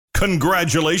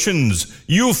Congratulations,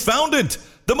 you found it!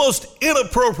 The most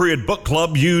inappropriate book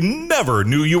club you never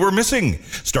knew you were missing.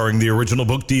 Starring the original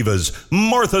book divas,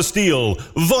 Martha Steele,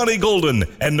 Vonnie Golden,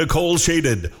 and Nicole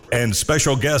Shaded. And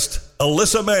special guest,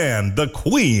 Alyssa Mann, the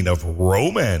queen of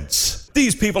romance.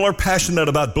 These people are passionate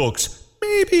about books,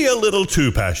 maybe a little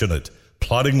too passionate.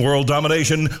 Plotting world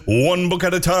domination, one book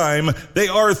at a time. They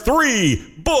are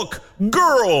 3 book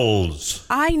girls.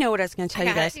 I know what I was going to tell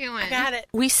you guys. I got it.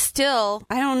 We still,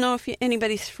 I don't know if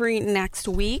anybody's free next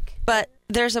week, but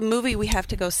there's a movie we have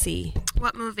to go see.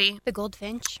 What movie? The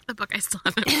Goldfinch. The book I still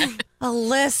haven't read.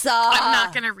 Alyssa. I'm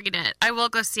not going to read it. I will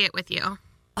go see it with you.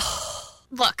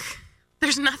 Look,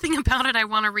 there's nothing about it I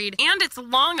want to read. And it's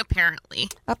long, apparently.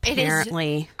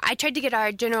 Apparently. I tried to get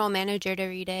our general manager to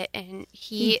read it, and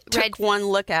he took one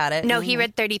look at it. No, he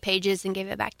read 30 pages and gave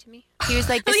it back to me. He was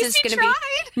like, "This is going to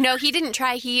be." No, he didn't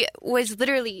try. He was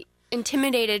literally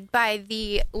intimidated by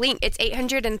the link. It's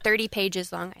 830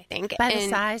 pages long, I think. By the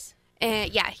size.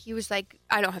 And yeah, he was like,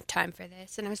 "I don't have time for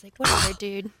this," and I was like, "Whatever,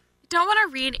 dude." Don't want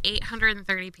to read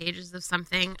 830 pages of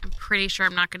something I'm pretty sure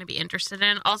I'm not going to be interested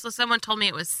in. Also, someone told me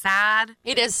it was sad.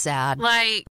 It is sad.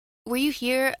 Like, were you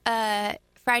here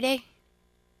Friday?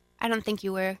 I don't think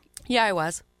you were. Yeah, I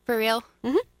was. For real?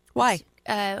 Mm-hmm. Why?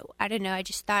 I don't know. I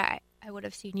just thought I would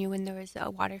have seen you when there was a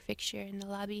water fixture in the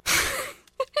lobby.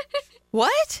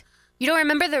 What? You don't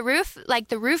remember the roof? Like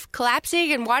the roof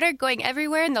collapsing and water going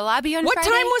everywhere in the lobby on Friday?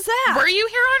 What time was that? were you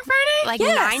here on Friday? Like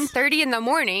Yes. 9:30 in the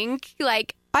morning.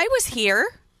 Like, I was here.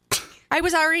 I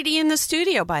was already in the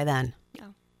studio by then.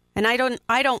 Oh. And I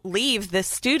don't leave this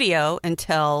studio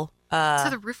until So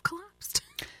the roof collapsed?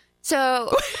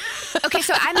 so, okay,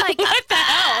 so I'm like, What the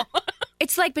hell?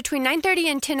 it's like between 9:30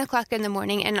 and 10 o'clock in the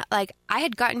morning. And like, I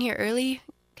had gotten here early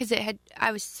because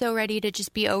I was so ready to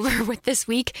just be over with this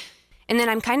week. And then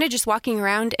I'm kind of just walking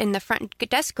around, and the front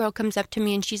desk girl comes up to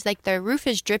me, and she's like, "The roof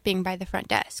is dripping by the front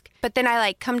desk." But then I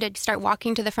like come to start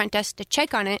walking to the front desk to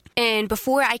check on it, and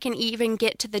before I can even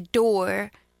get to the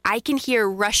door, I can hear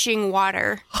rushing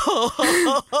water.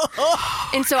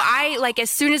 And so I, like, as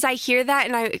soon as I hear that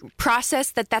and I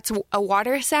process that that's a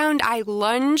water sound, I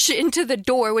lunge into the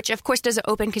door, which of course doesn't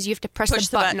open because you have to press Push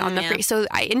the button on the free. So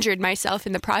I injured myself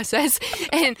in the process.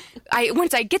 And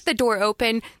once I get the door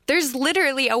open, there's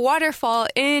literally a waterfall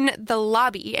in the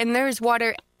lobby, and there's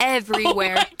water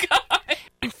everywhere. Oh my God.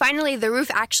 And finally, the roof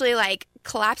actually like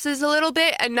collapses a little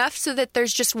bit, enough so that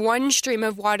there's just one stream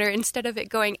of water instead of it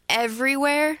going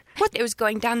everywhere. What? It was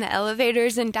going down the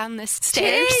elevators and down the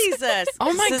stairs. Jesus.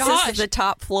 Oh my This gosh. is the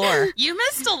top floor. You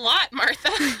missed a lot, Martha.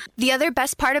 The other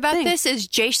best part about this is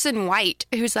Jason White,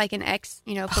 who's like an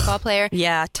football player.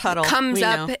 Yeah, Tuttle. Comes We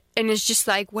up know. and is just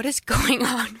like, "What is going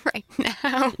on right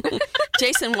now?"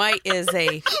 Jason White is a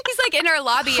He's like in our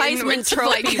lobby and Heisman it's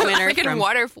Trophy like winner a freaking from-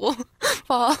 waterfall.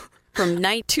 from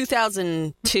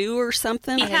 2002 or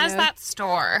something. He has that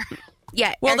store.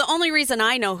 Yeah. Well, the only reason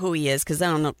I know who he is, because I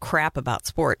don't know crap about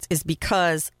sports, is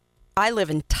because I live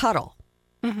in Tuttle,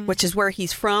 which is where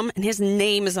he's from, and his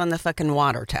name is on the fucking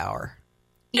water tower.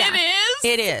 Yeah. It is?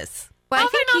 It is. Well, How I have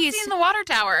I think not he's seen the water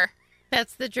tower?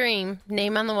 That's the dream.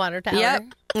 Name on the water tower. Yep.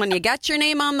 When you got your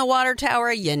name on the water tower,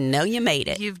 you know you made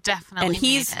it. You've definitely And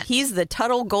he's made it. he's the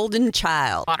Tuttle Golden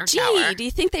Child. Water Gee, tower. do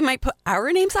you think they might put our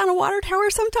names on a water tower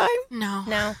sometime? No.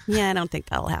 No. Yeah, I don't think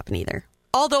that'll happen either.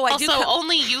 Although I do Also,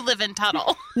 only you live in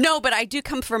Tuttle. No, but I do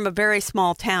come from a very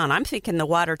small town. I'm thinking the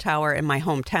water tower in my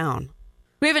hometown.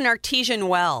 We have an artesian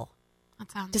well.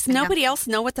 That sounds Does fancy. nobody else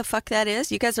know what the fuck that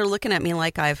is? You guys are looking at me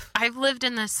like I've lived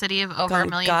in the city of over Gone a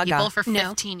million gaga. people for No.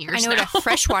 15 years I know now. what a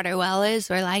freshwater well is,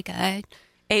 or like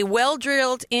a well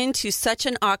drilled into such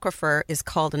an aquifer is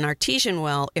called an artesian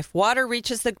well. If water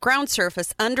reaches the ground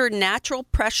surface under natural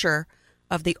pressure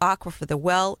of the aquifer, the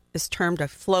well is termed a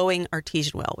flowing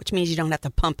artesian well, which means you don't have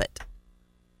to pump it.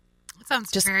 That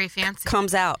sounds Just very fancy.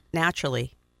 Comes out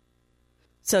naturally.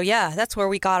 So yeah, that's where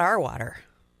we got our water.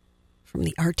 From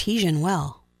the artesian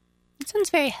well. It sounds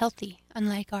very healthy,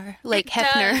 unlike our Lake It does.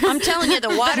 Hefner. I'm telling you, the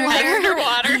water there.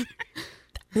 Water.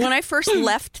 When I first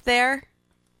left there,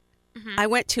 I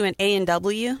went to an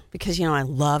A&W because, you know, I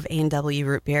love A&W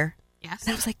root beer. Yes.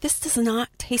 And I was like, this does not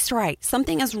taste right.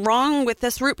 Something is wrong with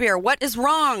this root beer. What is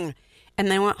wrong? And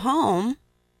then I went home,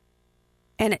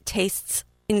 and it tastes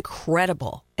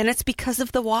incredible. And it's because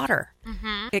of the water.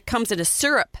 Mm-hmm. It comes in a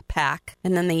syrup pack,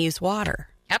 and then they use water.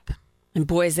 Yep. And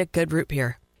boy, is it good root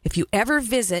beer. If you ever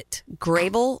visit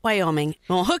Grable, Wyoming,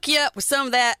 we'll hook you up with some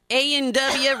of that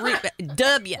A&W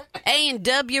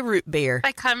root beer. If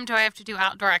I come, do I have to do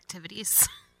outdoor activities?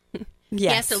 You have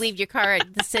Yes. to leave your car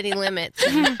at the city limits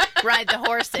and ride the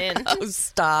horse in. Oh,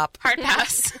 stop. Hard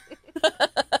pass.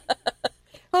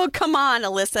 Oh, come on,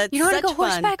 Alyssa. It's You don't want such to go fun.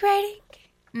 horseback riding?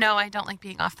 No, I don't like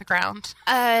being off the ground.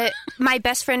 My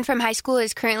best friend from high school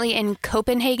is currently in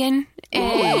Copenhagen,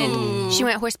 and she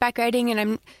went horseback riding, and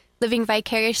I'm living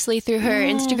vicariously through her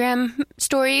Instagram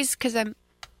stories because I'm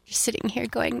just sitting here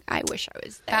going, I wish I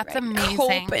was there. That's right now. amazing.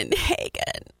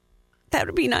 Copenhagen. That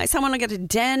would be nice. I want to go to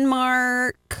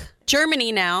Denmark.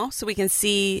 Germany now, so we can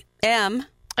see M.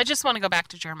 I just want to go back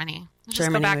to Germany. Just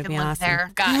Germany go back would and be live awesome.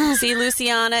 there. God. See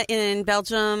Luciana in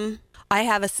Belgium. I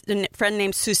have a friend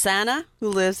named Susanna who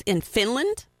lives in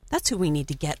Finland. That's who we need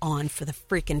to get on for the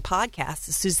freaking podcast,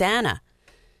 is Susanna.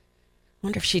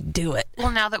 Wonder if she'd do it.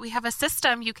 Well, now that we have a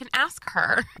system, you can ask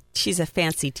her. She's a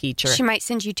fancy teacher. She might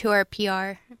send you to our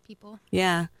PR people.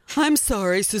 Yeah. I'm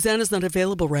sorry, Susanna's not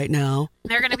available right now.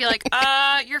 They're going to be like,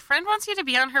 your friend wants you to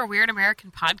be on her Weird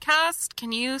American podcast.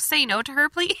 Can you say no to her,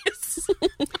 please?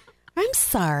 I'm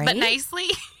sorry. But nicely.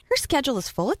 Her schedule is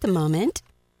full at the moment.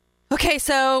 Okay,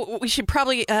 so we should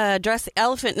probably address the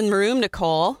elephant in the room,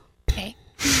 Nicole. Okay.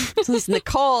 Since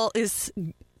Nicole is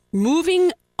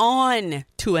moving on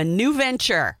to a new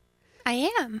venture.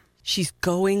 I am. She's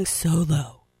going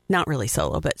solo. Not really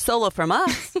solo, but solo from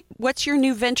us. What's your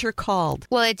new venture called?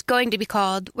 Well, it's going to be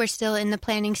called, we're still in the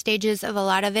planning stages of a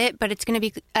lot of it, but it's going to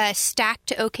be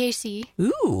Stacked OKC.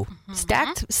 Ooh,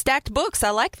 stacked books. I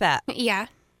like that. Yeah.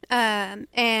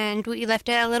 And we left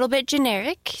it a little bit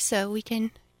generic, so we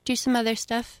can do some other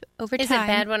stuff over Is time. it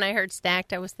bad when I heard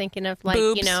stacked? I was thinking of like,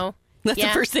 Boobs. you know. That's the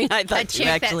first thing I A thought too, chick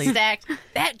actually. that's stacked.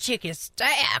 That chick is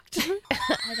stacked.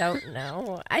 I don't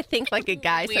know. I think like a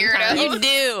guy Weirdo. sometimes. You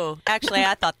do. Actually,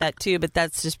 I thought that too, but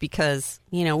that's just because,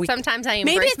 you know, we Sometimes I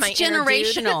maybe embrace it's my inner dude.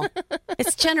 generational.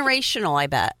 It's generational, I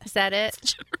bet. Is that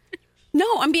it? No,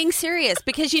 I'm being serious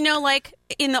because, you know, like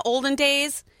in the olden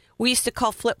days, we used to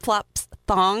call flip-flops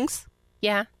thongs.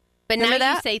 Yeah. But Remember now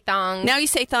you that? say thongs. Now you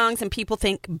say thongs and people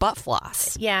think butt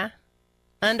floss. Yeah.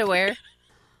 Underwear.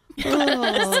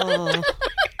 Oh.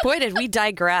 Boy, did we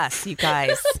digress, you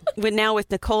guys. But now with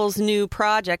Nicole's new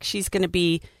project, she's going to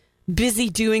be busy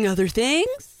doing other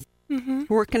things.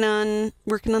 Working on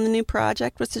the new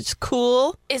project, which is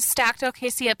cool. Is Stacked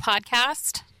OKC a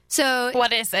podcast? So,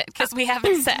 What is it? Because we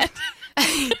haven't said.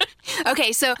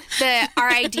 okay, so our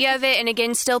idea of it, and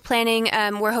again, still planning,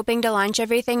 we're hoping to launch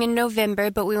everything in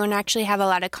November, but we won't actually have a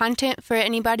lot of content for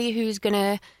anybody who's going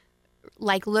to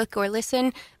like look or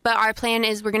listen. But our plan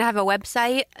is we're going to have a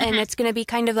website, and it's going to be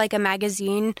kind of like a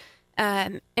magazine,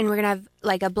 and we're going to have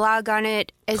like a blog on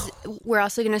it. We're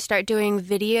also going to start doing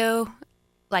video,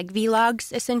 like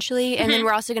vlogs, essentially, and then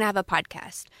we're also going to have a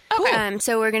podcast. Okay.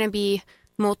 So we're going to be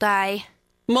multimedia.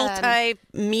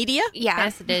 Yeah.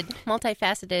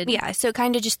 Multifaceted. Yeah, so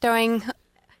kind of just throwing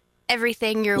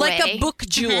everything your Like way. a book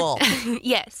jewel.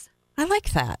 Yes. I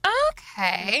like that.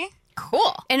 Okay.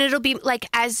 Cool. And it'll be like,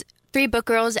 as Three Book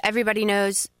Girls, everybody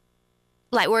knows,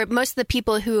 like, where most of the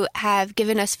people who have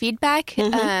given us feedback,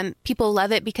 people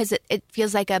love it because it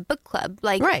feels like a book club.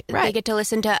 Like, Right. they get to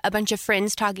listen to a bunch of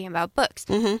friends talking about books.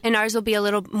 And ours will be a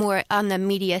little more on the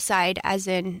media side, as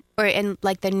in, or in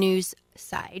like the news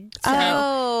side.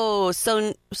 So,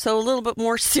 So a little bit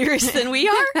more serious than we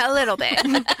are? a little bit.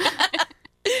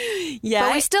 Yeah.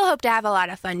 But we still hope to have a lot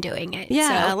of fun doing it.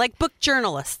 yeah, So. like book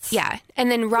journalists. Yeah. And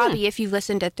then Robbie, if you've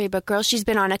listened to Three Book Girls, she's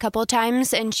been on a couple of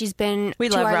times, and she's been We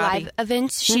to love our Robbie. live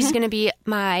events. She's going to be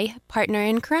my partner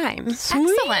in crime.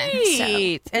 Excellent.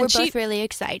 Sweet. We're And both really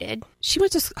excited. she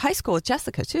went to high school with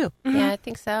Jessica, too. Yeah, I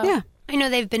think so. Yeah. I know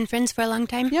they've been friends for a long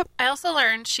time. Yep. I also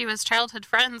learned she was childhood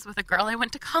friends with a girl I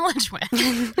went to college with.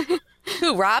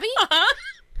 Who, Robbie?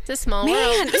 It's a small Man,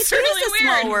 world. it is a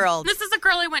small world. This is a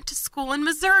girl I went to school in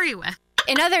Missouri with.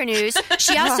 In other news,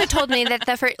 she also told me that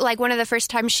one of the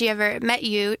first times she ever met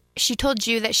you, she told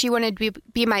you that she wanted to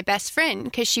be my best friend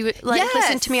because she would Yes.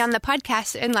 listen to me on the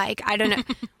podcast, and like, I don't know,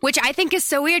 which I think is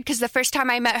so weird because the first time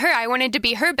I met her, I wanted to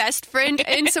be her best friend,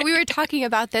 and so we were talking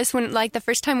about this when, like, the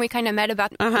first time we kind of met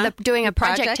about doing a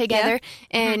project together,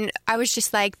 and I was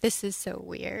just like, this is so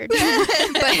weird,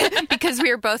 but because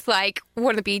we were both like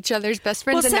want to be each other's best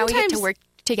friends, Well, and now we get to sometimes- work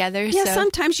together. Yeah, so.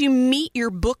 sometimes you meet your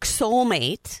book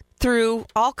soulmate through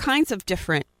all kinds of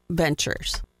different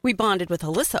ventures. We bonded with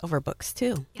Alyssa over books,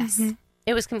 too. Yes.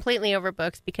 It was completely over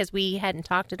books because we hadn't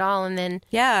talked at all, and then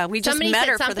Yeah, we just somebody met said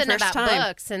her for the something first about time.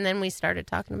 books, and then we started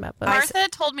talking about books. Martha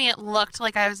told me it looked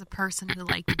like I was a person who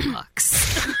liked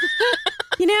books.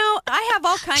 You know, I have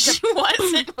all kinds of She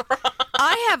wasn't wrong.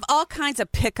 I have all kinds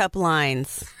of pickup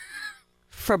lines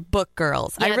for book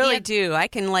girls. I Yeah, really yeah. do. I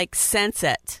can like sense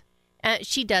it.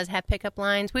 She does have pickup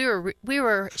lines. We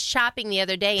were shopping the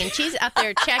other day, and she's up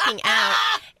there checking out,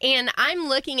 and I'm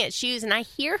looking at shoes, and I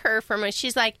hear her from her.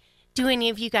 She's like, "Do any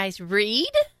of you guys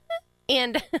read?"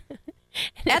 And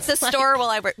At the store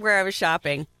where I was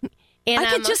shopping. And,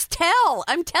 I could just tell.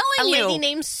 I'm telling a you. lady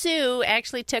named Sue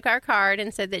actually took our card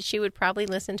and said that she would probably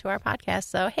listen to our podcast.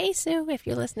 So, hey, Sue, if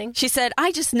you're listening. She said,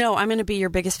 I just know I'm going to be your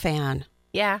biggest fan.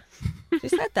 Yeah. She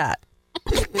said that.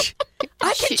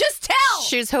 I can just tell.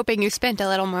 She was hoping you spent a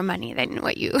little more money than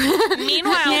what you.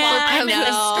 Meanwhile, while I'm in the know.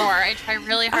 store, I try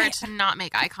really hard to not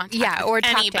make eye contact Yeah, with or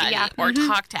talk to- anybody yeah. or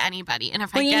talk to anybody. And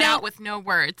if Well, I you get know, out with no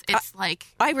words, it's like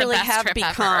I the really best have trip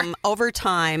become, ever. over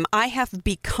time, I have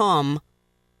become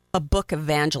a book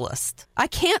evangelist. I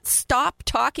can't stop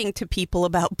talking to people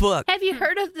about books. Have you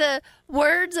heard of the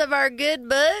words of our good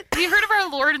book? Have you heard of our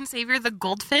Lord and Savior, the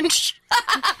Goldfinch?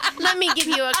 Let me give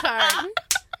you a card.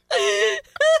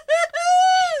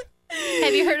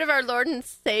 Have you heard of our Lord and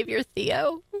Savior,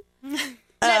 Theo? Let me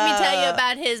tell you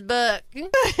about his book.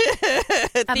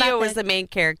 Theo was the main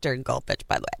character in Goldfinch,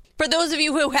 by the way. For those of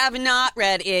you who have not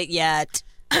read it yet,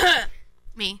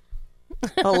 Me.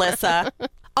 Alyssa.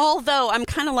 Although I'm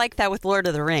kind of like that with Lord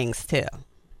of the Rings, too.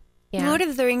 Yeah. Lord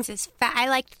of the Rings is I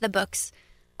liked the books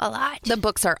a lot. The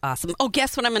books are awesome. Oh,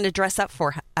 guess what I'm going to dress up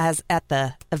for as at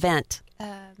the event?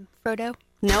 Frodo.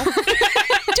 No? Do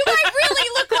I really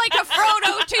look like a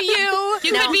Frodo to you?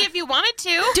 You could be if you wanted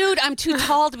to. Dude, I'm too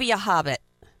tall to be a hobbit.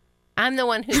 I'm the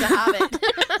one who's a hobbit.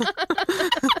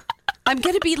 I'm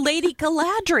going to be Lady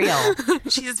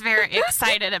Galadriel. She's very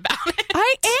excited about it.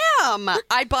 I am.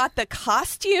 I bought the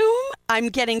costume. I'm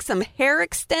getting some hair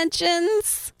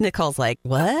extensions. Nicole's like,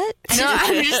 what? No,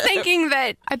 I'm just thinking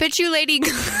that I bet you, Lady.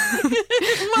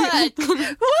 What?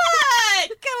 What?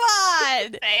 Come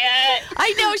on. Say it.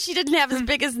 I know she didn't have as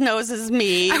big a nose as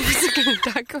me. No,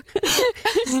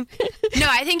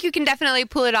 I think you can definitely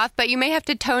pull it off, but you may have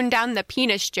to tone down the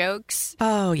penis jokes.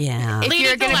 Oh, yeah. If Lady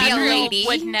you're going to be a Galadriel lady.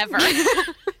 would never.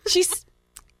 She's,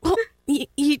 well,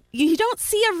 you don't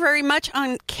see her very much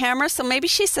on camera, so maybe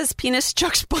she says penis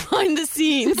jokes behind the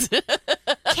scenes.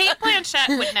 Kate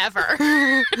Blanchett would never.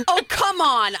 Oh, come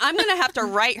on. I'm going to have to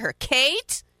write her.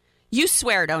 Kate, you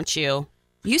swear, don't you?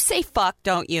 You say fuck,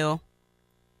 don't you?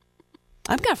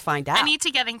 I'm going to find out. I need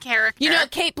to get in character. You know,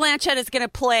 Kate Blanchett is going to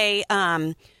play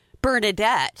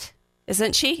Bernadette,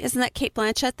 isn't she? Isn't that Kate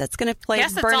Blanchett that's going to play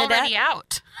yes, it's Bernadette? already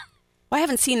out. Well, I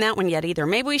haven't seen that one yet either.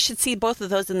 Maybe we should see both of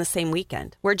those in the same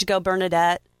weekend. Where'd you go,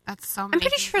 Bernadette? That's so many I'm pretty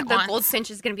things sure at the once. Goldfinch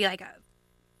is going to be like a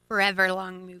forever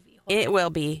long movie. It will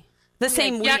be the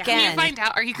same Yeah, weekend. can you find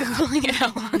out? Are you Googling it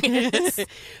how long it is?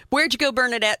 Where'd you go,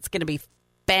 Bernadette's going to be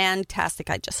fantastic.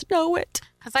 I just know it.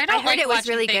 Because I don't heard like it was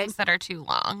watching really things good. that are too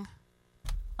long.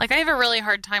 Like, I have a really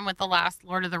hard time with the last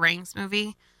Lord of the Rings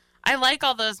movie. I like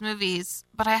all those movies,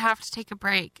 but I have to take a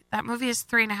break. That movie is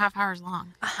 3.5 hours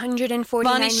long. 149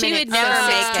 Bonnie, she minutes. would never So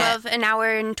make it. 12, an hour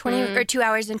and 20 or 2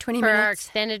 hours and 20 For our minutes.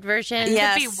 extended version.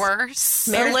 Yeah. Could Yes. be worse.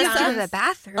 Marathon Alyssa- to the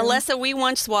bathroom. Alyssa, we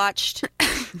once watched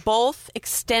both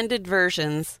extended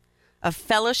versions of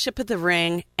Fellowship of the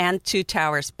Ring and Two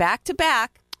Towers back to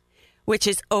back, which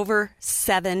is over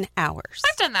 7 hours.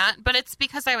 I've done that, but it's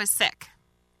because I was sick.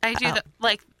 I do that,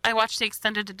 like, I watch the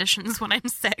extended editions when I'm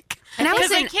sick. And I was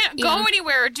Because I in- can't yeah. go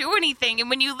anywhere or do anything. And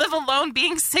when you live alone,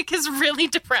 being sick is really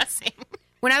depressing.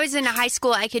 When I was in high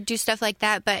school, I could do stuff like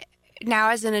that, but now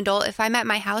as an adult, if I'm at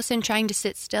my house and trying to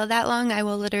sit still that long, I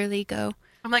will literally go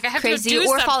I'm like, I have crazy to do or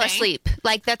something. fall asleep.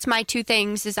 Like, that's my two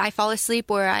things, is I fall asleep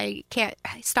or I can't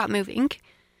stop moving.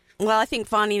 Well, I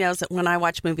think Bonnie knows that when I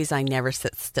watch movies, I never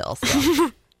sit still.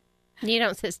 So. You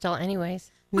don't sit still anyways.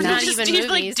 Not Not just even do, movies.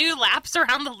 like, do laps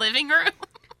around the living room.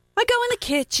 I go in the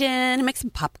kitchen and make some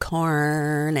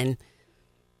popcorn and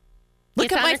look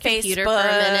Gets at on my her computer Facebook for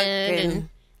a minute, and and look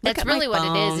that's at my really what it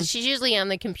phone. is. She's usually on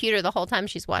the computer the whole time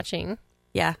she's watching.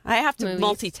 Yeah, I have to Movies.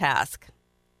 multitask.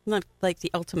 I'm like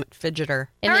the ultimate fidgeter.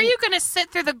 And How are then- you going to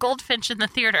sit through the Goldfinch in the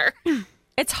theater?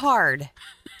 It's hard,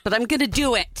 but I'm going to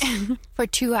do it. For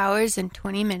 2 hours and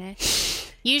 20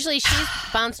 minutes. Usually she's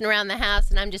bouncing around the house,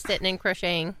 and I'm just sitting and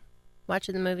crocheting,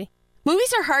 watching the movie.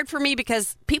 Movies are hard for me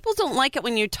because people don't like it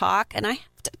when you talk, and I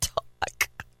have to talk.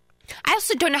 I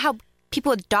also don't know how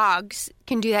people with dogs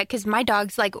can do that, because my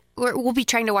dog's like, we'll be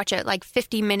trying to watch a like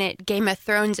 50-minute Game of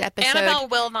Thrones episode. Annabelle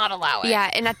will not allow it. Yeah,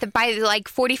 and by like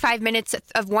 45 minutes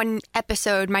of one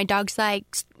episode, my dog's like,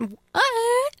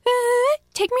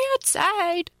 take me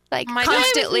outside, like My dog-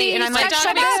 constantly, and I'm My like, dog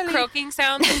shut makes up. croaking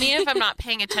sounds at me if I'm not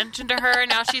paying attention to her.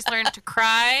 Now she's learned to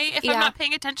cry if Yeah. I'm not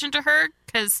paying attention to her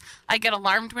because I get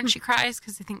alarmed when she cries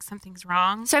because I think something's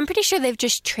wrong. So I'm pretty sure they've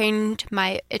just trained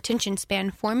my attention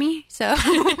span for me. So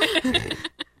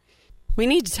We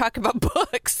need to talk about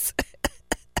books.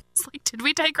 It's like Did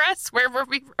we digress? Where were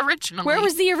we originally? Where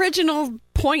was the original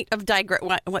point of digress?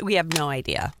 We have no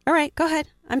idea. All right, go ahead.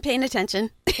 I'm paying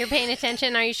attention. You're paying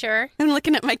attention, are you sure? I'm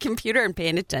looking at my computer and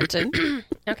paying attention.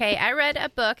 Okay, I read a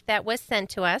book that was sent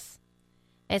to us.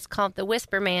 It's called The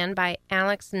Whisper Man by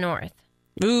Alex North.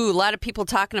 Ooh, a lot of people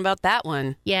talking about that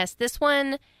one. Yes, this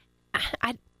one,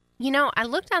 I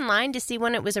looked online to see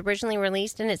when it was originally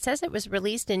released, and it says it was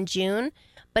released in June,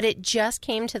 but it just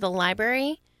came to the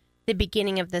library the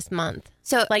beginning of this month.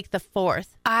 So, like the 4th.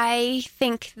 I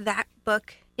think that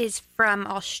book is from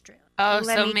Australia. Oh,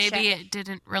 Let so me maybe check. it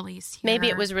didn't release here. Maybe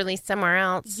it was released somewhere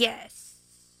else. Yes.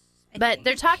 I But think.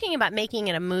 they're talking about making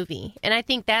it a movie, and I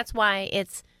think that's why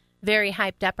it's very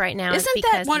hyped up right now. Isn't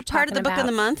that one part of the book of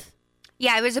the month?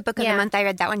 Yeah, it was a book of Yeah. the month. I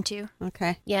read that one too.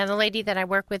 Okay. Yeah, the lady that I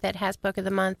work with that has Book of the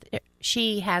Month,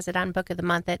 she has it on Book of the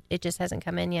Month. It just hasn't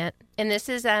come in yet. And this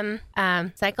is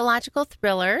psychological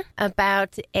thriller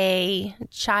about a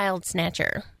child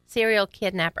snatcher, serial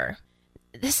kidnapper.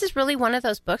 This is really one of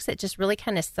those books that just really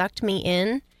kind of sucked me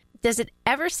in. Does it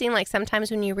ever seem like sometimes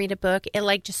when you read a book, it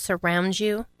like just surrounds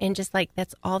you and just like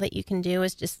that's all that you can do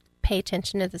is just pay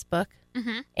attention to this book?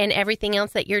 Mm-hmm. And everything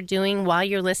else that you're doing while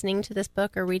you're listening to this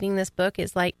book or reading this book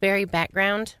is like very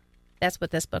background. That's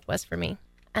what this book was for me.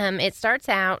 It starts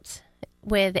out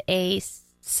with a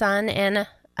son and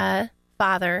a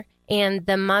father, and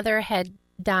the mother had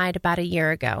died about a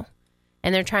year ago,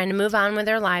 and they're trying to move on with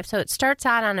their life. So it starts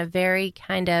out on a very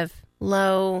kind of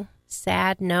low,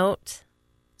 sad note.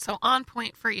 So on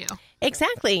point for you.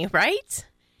 Exactly, right?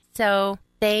 So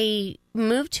they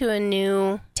move to a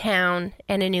new town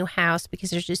and a new house because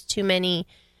there's just too many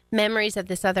memories of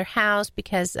this other house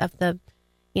because of the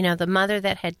mother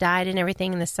that had died and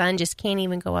everything, and the son just can't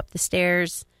even go up the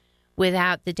stairs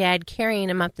without the dad carrying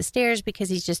him up the stairs because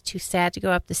he's just too sad to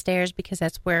go up the stairs because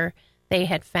that's where they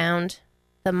had found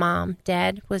the mom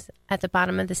dead, was at the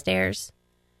bottom of the stairs.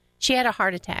 She had a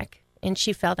heart attack and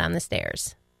she fell down the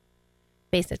stairs,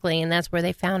 basically, and that's where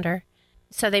they found her.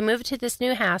 So they moved to this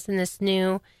new house in this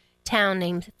new town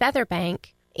named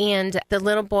Featherbank, and the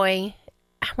little boy,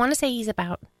 I want to say he's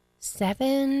about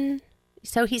 7,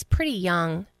 so he's pretty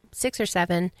young, 6 or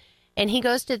 7, and he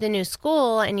goes to the new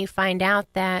school, and you find out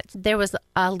that there was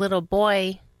a little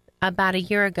boy about a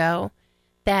year ago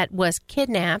that was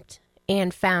kidnapped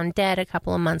and found dead a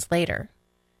couple of months later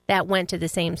that went to the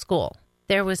same school.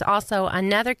 There was also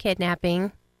another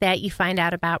kidnapping that you find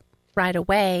out about right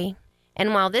away.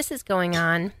 And while this is going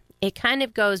on, it kind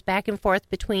of goes back and forth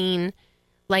between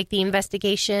like the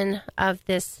investigation of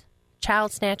this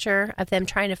child snatcher, of them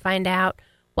trying to find out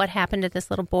what happened to this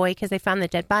little boy because they found the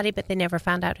dead body, but they never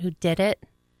found out who did it.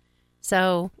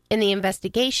 So in the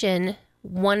investigation,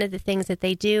 one of the things that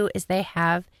they do is they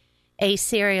have a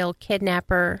serial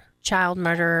kidnapper, child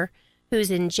murderer who's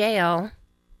in jail.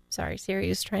 Sorry, Siri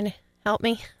was trying to help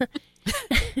me.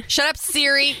 Shut up,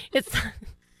 Siri.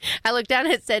 I looked down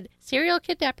and it said, serial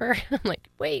kidnapper. I'm like,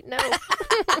 wait, no.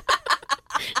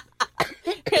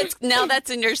 Now that's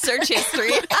in your search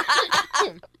history.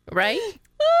 Right?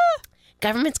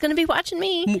 Government's going to be watching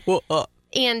me.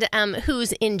 And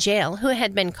who's in jail, who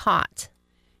had been caught.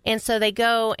 And so they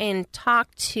go and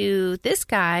talk to this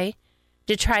guy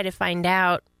to try to find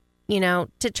out,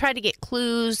 to try to get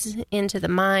clues into the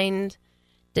mind,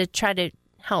 to try to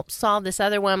help solve this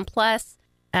other one. Plus,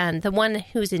 the one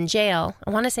who's in jail,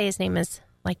 I want to say his name is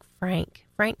like Frank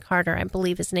Carter, I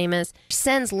believe his name is,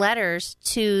 sends letters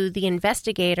to the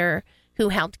investigator who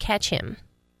helped catch him.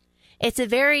 It's a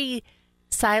very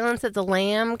Silence of the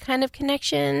Lamb kind of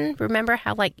connection. Remember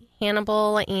how like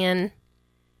Hannibal and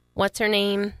what's her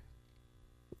name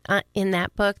in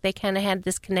that book, they kind of had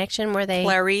this connection where they...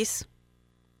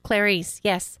 Clarice,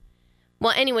 yes.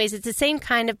 Well, anyways, it's the same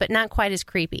kind of, but not quite as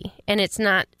creepy. And it's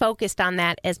not focused on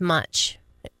that as much.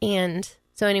 And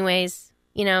so anyways,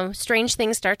 strange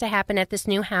things start to happen at this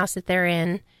new house that they're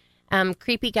in.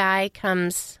 Creepy guy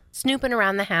comes snooping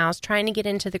around the house, trying to get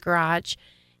into the garage.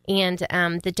 And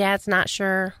the dad's not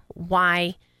sure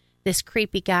why this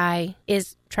creepy guy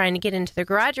is trying to get into the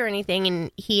garage or anything.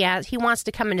 And he wants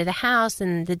to come into the house.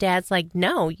 And the dad's like,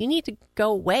 no, you need to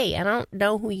go away. I don't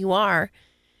know who you are.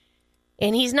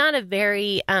 And he's not a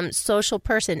very social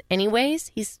person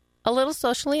anyways. He's a little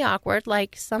socially awkward,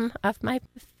 like some of my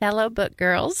fellow book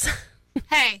girls.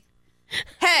 Hey.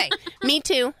 Me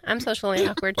too. I'm socially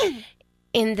awkward.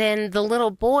 And then the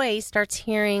little boy starts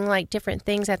hearing like different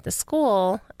things at the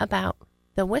school about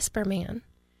the Whisper Man.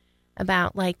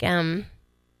 About like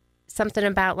something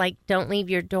about like don't leave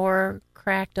your door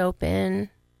cracked open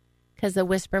because the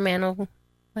Whisper Man will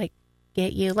like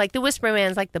get you. Like the Whisper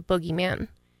Man's like the boogeyman.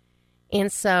 And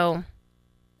so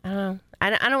I don't know.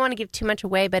 I don't want to give too much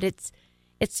away, but it's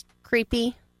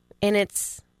creepy and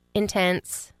it's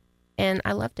intense, and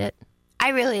I loved it. I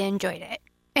really enjoyed it.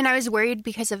 And I was worried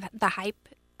because of the hype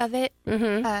of it,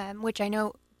 which I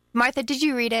know. Martha, did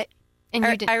you read it? And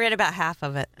you didn't. I read about half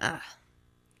of it.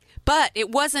 But it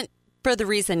wasn't for the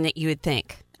reason that you would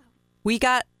think. We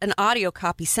got an audio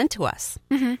copy sent to us,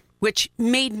 which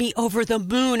made me over the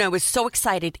moon. I was so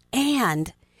excited.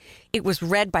 And it was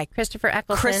read by Christopher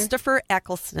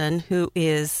Eccleston, who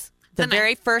is the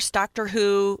very first Doctor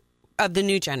Who of the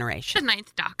new generation. The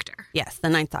 9th Doctor. Yes, the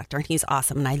 9th Doctor. And he's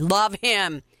awesome. And I love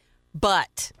him.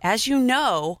 But as you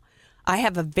know, I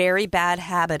have a very bad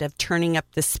habit of turning up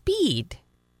the speed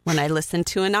when I listen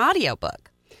to an audiobook.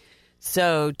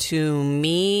 So to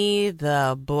me,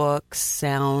 the book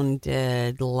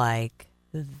sounded like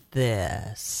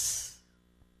this.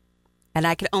 And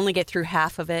I could only get through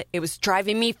half of it. It was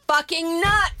driving me fucking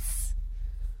nuts.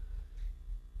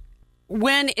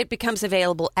 When it becomes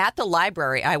available at the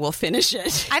library, I will finish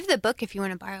it. I have the book if you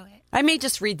want to borrow it. I may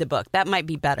just read the book. That might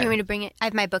be better. You want me to bring it? I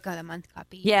have my book of the month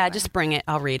copy. Yeah, just bring it.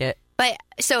 I'll read it. But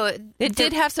so It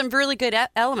did have some really good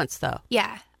elements, though.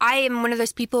 Yeah, I am one of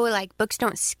those people where, like, books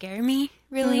don't scare me,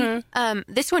 really.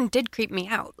 This one did creep me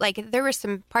out. Like, there were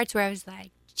some parts where I was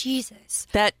like, Jesus.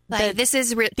 This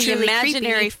is the truly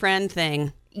imaginary creepy. friend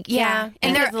thing. Yeah.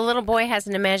 And the little boy has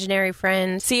an imaginary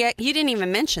friend. See, you didn't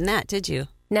even mention that, did you?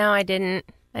 No, I didn't.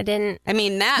 I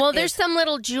mean, that well, there's some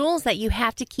little jewels that you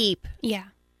have to keep Yeah.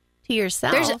 to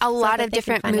yourself. There's a lot so of that they can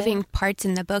different find moving it. parts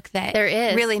in the book that There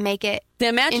is. really make it the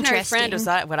imaginary friend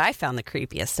interesting. was what I found the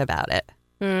creepiest about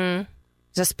it.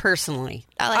 Just personally.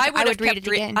 I would read it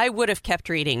again. I would have kept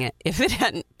reading it if it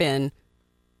hadn't been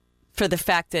for the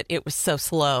fact that it was so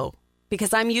slow.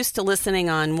 Because I'm used to listening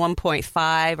on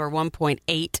 1.5 or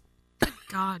 1.8.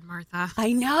 God, Martha.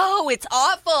 I know. It's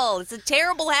awful. It's a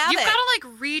terrible habit. You've got to,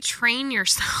 like, retrain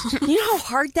yourself. You know how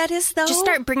hard that is, though? Just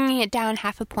start bringing it down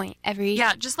half a point every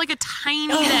Yeah, just like a tiny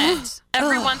bit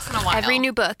every once in a while. every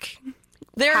new book.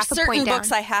 There are half a certain point down.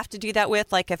 books I have to do that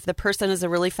with. Like if the person is a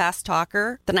really fast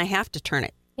talker, then I have to turn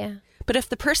it. Yeah. But if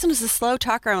the person is a slow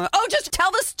talker, I'm like, oh, just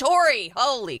tell the story.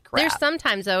 Holy crap. There's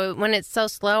sometimes, though, when it's so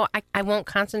slow, I won't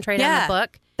concentrate on the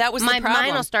book. That was my the problem.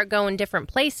 mind will start going different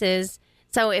places.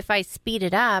 So if I speed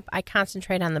it up, I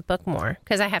concentrate on the book more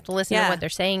because I have to listen to what they're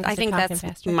saying. 'cause I think they're talking that's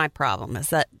faster. my problem is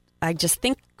that I just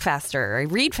think faster. I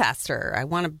read faster. I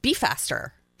want to be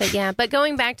faster. But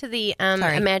going back to the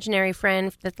imaginary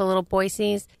friend that the little boy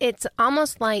sees, it's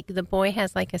almost like the boy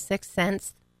has like a sixth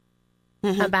sense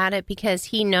about it because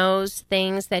he knows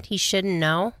things that he shouldn't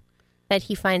know that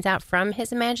he finds out from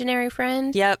his imaginary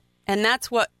friend. Yep. And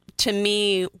that's what, to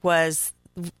me, was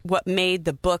what made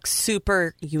the book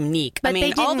super unique. But I mean,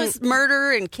 they all didn't- this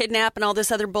murder and kidnap and all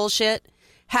this other bullshit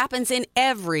happens in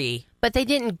every... But they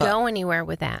didn't go anywhere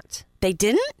with that. They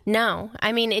didn't? No.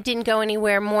 I mean, it didn't go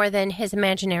anywhere more than his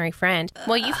imaginary friend.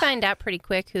 Well, you find out pretty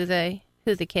quick who the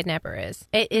kidnapper is.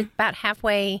 It about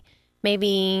halfway,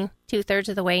 maybe 2/3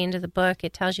 of the way into the book,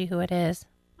 it tells you who it is.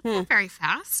 Very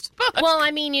fast. Well,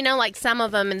 I mean, you know, like some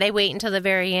of them, and they wait until the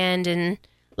very end and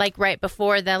like right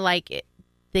before the last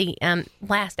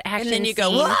action And then you go,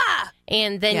 scene, "Wah!"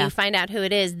 and then Yeah. you find out who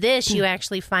it is. This, you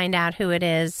actually find out who it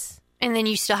is. And then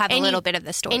you still have a And little you- bit of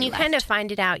the story And you left. kind of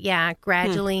find it out,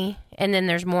 gradually, and then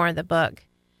there's more of the book.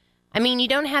 I mean, you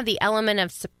don't have the element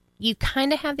of, you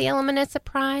kind of have the element of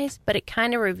surprise, but it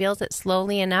kind of reveals it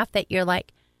slowly enough that you're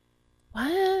like,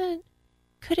 what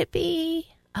could it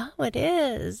be? Oh, it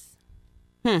is.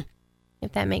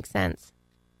 If that makes sense.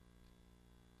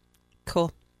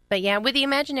 Cool. But yeah, with the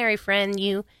imaginary friend,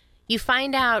 you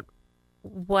find out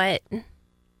what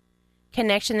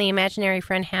connection the imaginary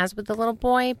friend has with the little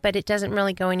boy, but it doesn't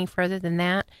really go any further than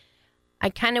that. I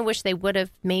kind of wish they would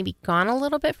have maybe gone a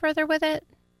little bit further with it,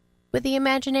 with the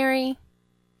imaginary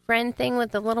friend thing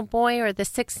with the little boy or the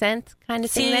sixth sense kind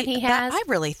of thing that he has. I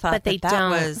really thought but they that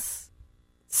don't. was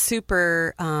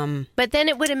super... But then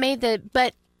it would have made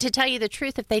but to tell you the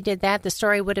truth, if they did that, the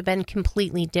story would have been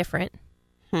completely different.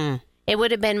 It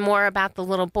would have been more about the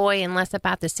little boy and less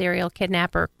about the serial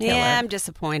kidnapper killer. Yeah, I'm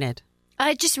disappointed.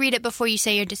 Just read it before you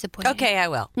say you're disappointed. Okay, I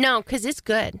will. No, because it's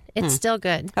good. It's still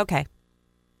good. Okay.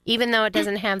 Even though it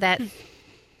doesn't have that,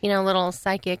 little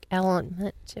psychic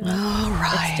element to it. All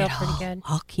right. It's still pretty good.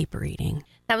 I'll keep reading.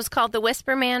 That was called The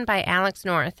Whisper Man by Alex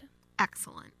North.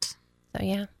 Excellent. So,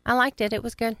 yeah, I liked it. It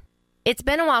was good. It's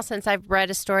been a while since I've read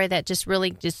a story that just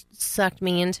really just sucked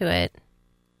me into it.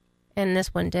 And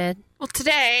this one did. Well,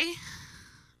 today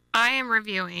I am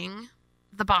reviewing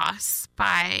The Boss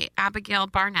by Abigail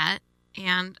Barnett,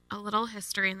 and a little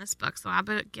history in this book. So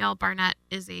Abigail Barnett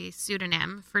is a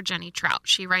pseudonym for Jenny Trout.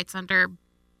 She writes under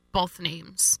both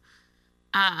names.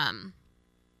 And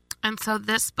so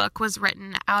this book was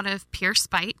written out of pure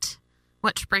spite,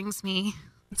 which brings me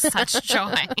such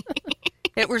joy.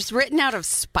 It was written out of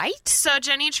spite? So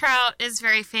Jenny Trout is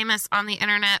very famous on the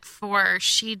internet for,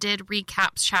 she did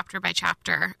recaps chapter by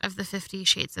chapter of the 50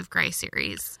 Shades of Grey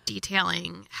series,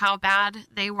 detailing how bad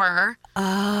they were,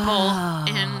 both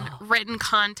in written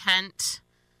content,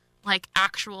 like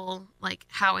actual, like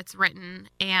how it's written,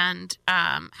 and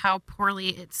how poorly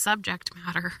its subject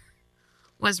matter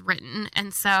was written.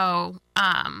 And so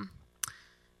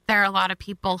there are a lot of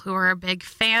people who are big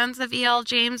fans of E.L.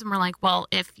 James and were like, well,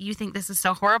 if you think this is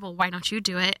so horrible, why don't you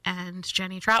do it? And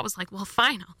Jenny Trout was like, well,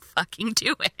 fine, I'll fucking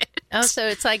do it. Oh, so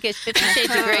it's like a 50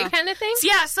 Shades of Grey kind of thing?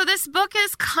 Yeah, so this book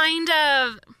is kind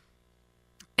of,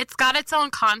 it's got its own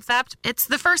concept. It's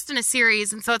the first in a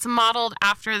series, and so it's modeled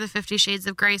after the 50 Shades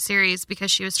of Grey series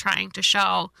because she was trying to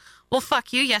show, well,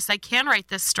 fuck you, yes, I can write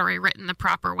this story written the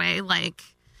proper way, like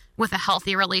with a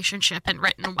healthy relationship and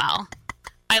written well.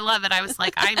 I love it. I was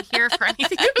like, I'm here for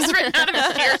anything that was written out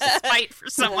of pure spite for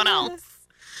someone else.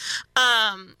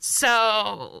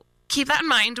 So keep that in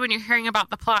mind when you're hearing about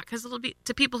the plot, because it'll be,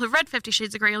 to people who've read 50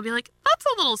 Shades of Grey, you'll be like, that's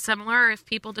a little similar. If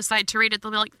people decide to read it,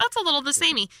 they'll be like, that's a little the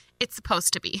samey. It's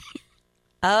supposed to be.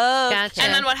 Oh, Gotcha.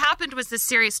 And then what happened was this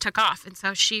series took off, and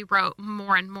so she wrote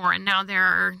more and more, and now there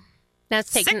are Now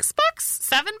it's taken. 6 books?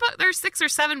 7 books? There's 6 or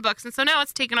 7 books, and so now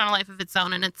it's taken on a life of its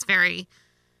own, and it's very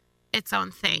its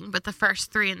own thing. But the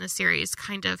first 3 in the series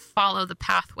kind of follow the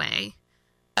pathway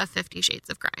of 50 Shades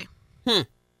of Grey.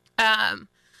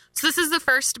 So this is the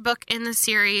first book in the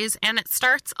series, and it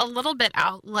starts a little bit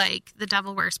out like The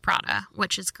Devil Wears Prada,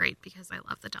 which is great because I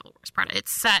love The Devil Wears Prada.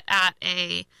 It's set at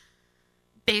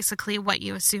basically what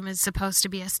you assume is supposed to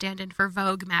be a stand-in for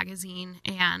Vogue magazine,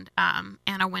 and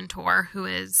Anna Wintour, who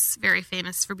is very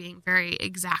famous for being very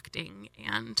exacting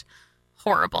and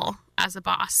horrible as a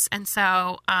boss. And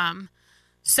so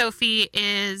Sophie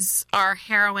is our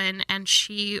heroine, and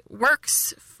she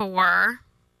works for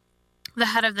the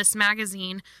head of this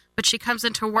magazine, but she comes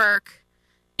into work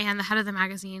and the head of the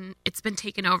magazine, it's been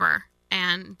taken over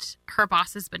and her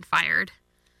boss has been fired.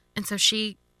 And so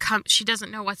she doesn't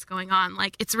know what's going on.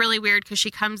 Like, it's really weird because she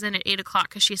comes in at 8:00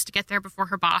 because she has to get there before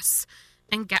her boss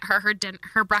and get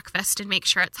her breakfast and make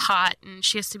sure it's hot. And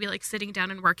she has to be like sitting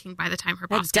down and working by the time her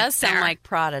boss it does gets there. sound like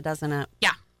Prada, doesn't it?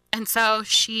 Yeah. And so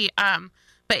she,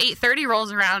 but 8:30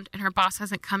 rolls around and her boss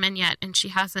hasn't come in yet, and she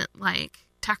hasn't like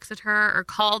texted her or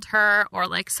called her or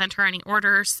like sent her any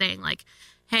orders saying like,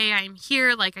 hey, I'm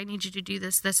here, like I need you to do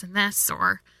this, this, and this.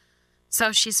 Or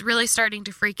so she's really starting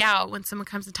to freak out when someone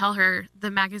comes to tell her the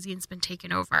magazine's been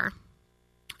taken over.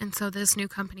 And so this new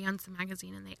company owns the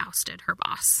magazine, and they ousted her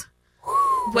boss.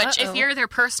 Which, if you're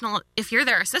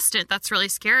their assistant, that's really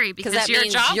scary because that your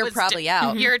means job you're was probably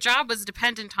out. Your job was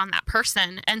dependent on that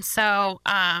person. And so,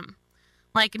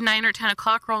 like 9 or 10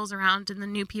 o'clock rolls around, and the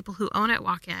new people who own it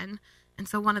walk in. And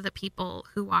so one of the people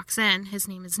who walks in, his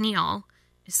name is Neil,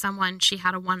 is someone she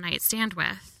had a one-night stand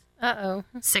with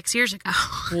 6 years ago.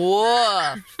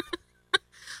 Whoa.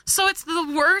 So it's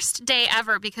the worst day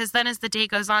ever, because then as the day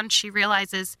goes on, she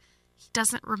realizes he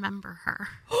doesn't remember her.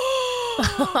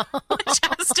 Which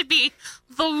has to be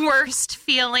the worst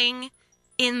feeling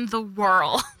in the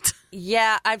world.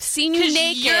 Yeah, I've seen you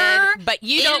naked, you're but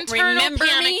you don't internal remember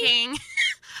me? panicking.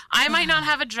 I might not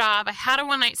have a job. I had a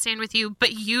one-night stand with you,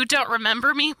 but you don't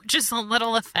remember me, which is a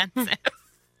little offensive.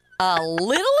 A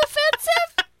little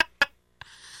offensive?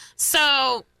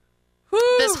 So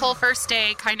this whole first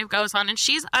day kind of goes on, and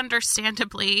she's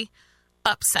understandably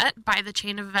upset by the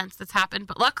chain of events that's happened,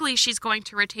 but luckily she's going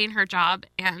to retain her job,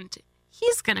 and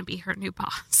he's going to be her new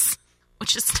boss,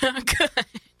 which is not good.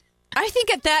 I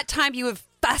think at that time you would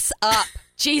fess up.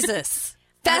 Jesus.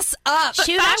 Fess up. But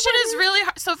fashion is really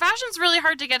hard. So fashion's really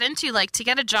hard to get into. Like, to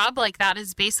get a job like that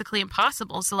is basically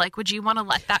impossible. So, like, would you want to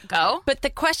let that go? But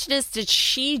the question is, did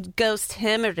she ghost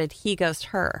him or did he ghost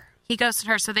her? He ghosted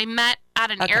her. So they met at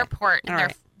an airport,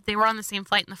 and they were on the same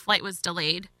flight, and the flight was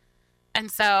delayed. And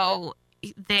so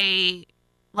they,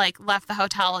 like, left the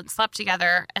hotel and slept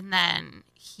together, and then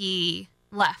he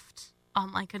left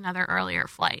on, like, another earlier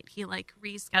flight. He, like,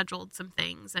 rescheduled some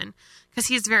things, and because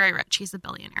he's very rich. He's a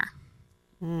billionaire.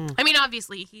 I mean,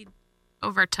 obviously, he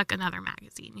overtook another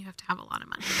magazine. You have to have a lot of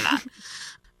money for that.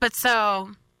 But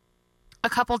so a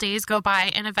couple days go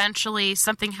by, and eventually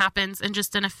something happens, and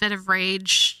just in a fit of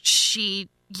rage, she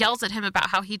yells at him about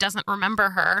how he doesn't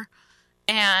remember her.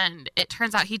 And it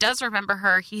turns out he does remember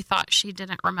her. He thought she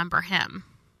didn't remember him.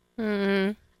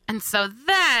 And so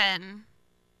then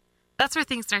that's where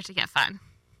things start to get fun.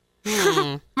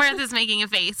 Martha's making a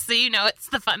face, so you know it's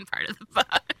the fun part of the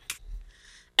book.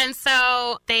 And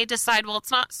so they decide, well,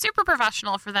 it's not super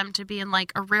professional for them to be in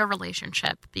like a real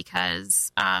relationship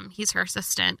because he's her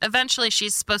assistant. Eventually,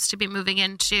 she's supposed to be moving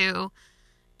into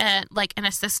like an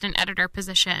assistant editor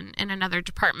position in another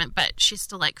department, but she's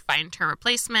still like find her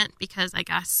replacement because I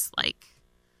guess like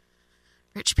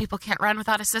rich people can't run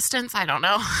without assistants. I don't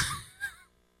know.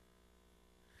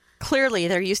 Clearly,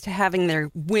 they're used to having their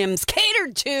whims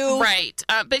catered to. Right.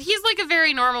 But he's like a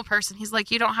very normal person. He's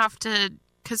like, you don't have to,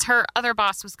 because her other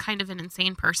boss was kind of an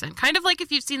insane person. Kind of like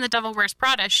if you've seen The Devil Wears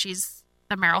Prada, she's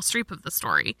the Meryl Streep of the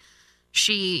story.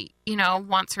 She, you know,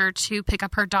 wants her to pick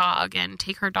up her dog and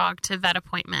take her dog to vet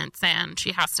appointments, and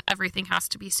she has to, everything has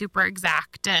to be super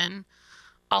exact and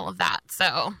all of that.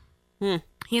 So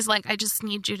he's like, I just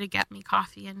need you to get me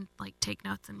coffee and like take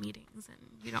notes in meetings, and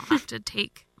you don't have to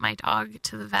take my dog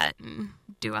to the vet and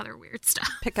do other weird stuff.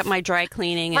 Pick up my dry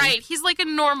cleaning. And... Right. He's like a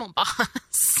normal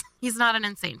boss. He's not an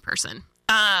insane person.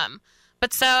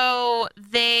 But so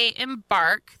they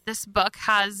embark. This book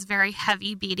has very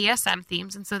heavy BDSM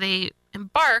themes, and so they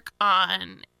embark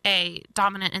on a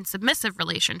dominant and submissive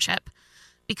relationship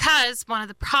because one of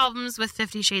the problems with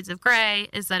 50 Shades of Grey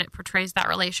is that it portrays that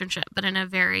relationship, but in a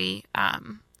very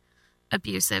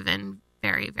abusive and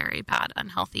very, very bad,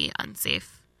 unhealthy,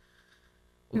 unsafe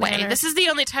way. Manner. This is the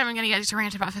only time I'm going to get to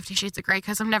rant about 50 Shades of Grey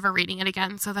because I'm never reading it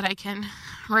again so that I can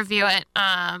review it.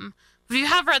 If you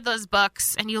have read those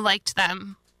books and you liked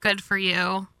them, good for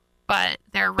you, but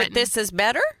they're written... But this is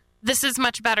better? This is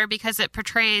much better because it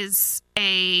portrays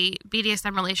a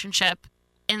BDSM relationship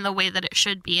in the way that it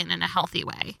should be and in a healthy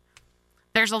way.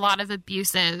 There's a lot of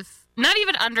abusive, not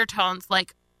even undertones,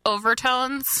 like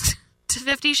overtones to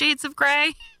 50 Shades of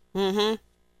Grey. Mm-hmm.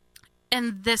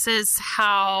 And this is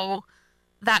how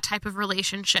that type of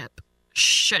relationship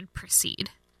should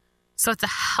proceed. So it's a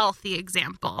healthy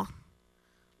example,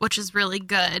 which is really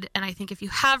good. And I think if you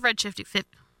have read Shifty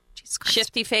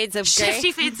Fades of Grey?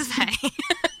 Shifty Fades of Hay.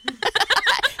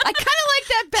 I kind of like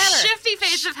that better. Shifty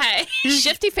Fades of Hay.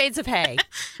 Shifty Fades of Hay.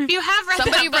 If you have read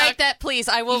Somebody that book, write that, please.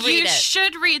 I will read you it.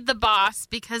 should read The Boss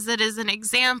because it is an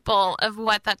example of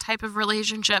what that type of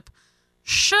relationship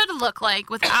should look like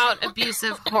without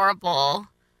abusive, horrible...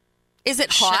 Is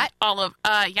it hot? shit all of...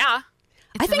 yeah.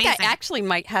 It's I think amazing. I actually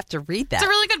might have to read that. It's a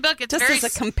really good book. It's Just very, as a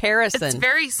comparison. It's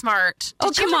very smart. Oh,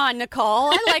 come on,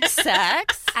 Nicole. I like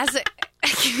sex. As a,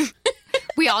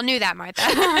 we all knew that, Martha.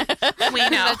 We know.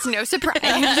 That's no surprise.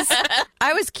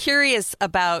 I was curious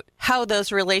about how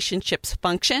those relationships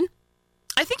function.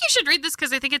 I think you should read this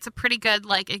because I think it's a pretty good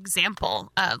like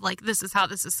example of like this is how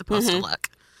this is supposed to look.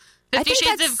 50 think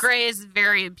Shades that's- of Grey is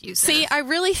very abusive. See, I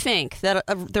really think that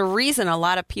the reason a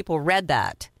lot of people read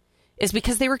that is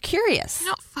because they were curious. I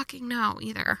don't fucking know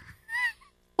either.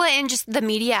 Well, and just the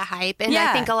media hype, and Yeah.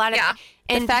 I think a lot of Yeah.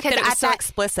 and The fact because that it was at so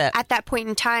explicit. at that point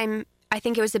in time, I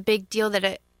think it was a big deal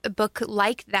that a book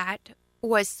like that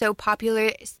was so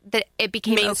popular that it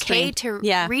became okay Mainstream. to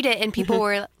Yeah. read it, and people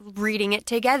were reading it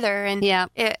together, and Yeah.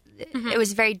 it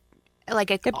was very like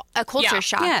a culture Yeah.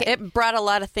 shock. Yeah, it brought a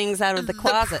lot of things out of the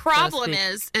closet. The so to problem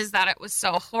speak. is that it was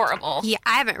so horrible. Yeah,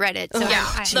 I haven't read it, so Yeah.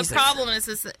 I- The problem is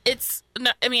that it's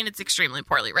no, I mean it's extremely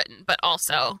poorly written, but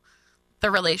also the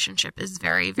relationship is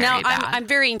very, very Now, bad. I'm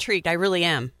very intrigued. I really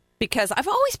am. Because I've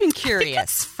always been I think curious.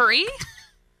 it's free.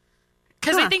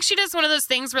 Because I Huh. think she does one of those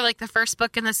things where like the first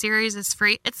book in the series is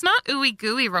free. It's not ooey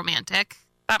gooey romantic.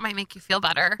 That might make you feel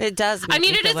better. It does. I make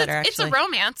mean, me it feel is. better, It's a actually.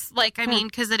 romance. Like, I mean,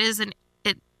 because it is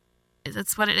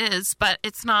it's what it is, but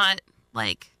it's not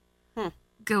like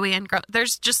gooey and gross.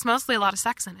 There's just mostly a lot of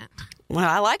sex in it. Well,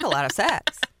 I like a lot of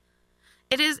sex.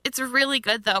 It is. It's really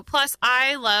good though. Plus,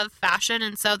 I love fashion,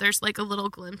 and so there's like a little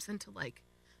glimpse into like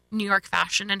New York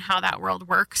fashion and how that world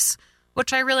works,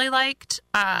 which I really liked.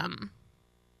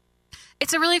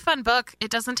 It's a really fun book.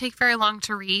 It doesn't take very long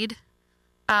to read,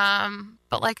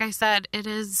 but like I said, it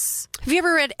is Have you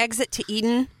ever read Exit to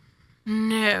Eden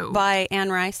no. by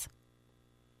Anne Rice?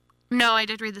 No, I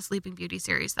did read the Sleeping Beauty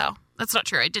series, though. That's not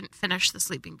true. I didn't finish the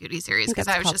Sleeping Beauty series think because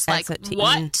it's I was called just like, Exit to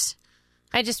what? Eden.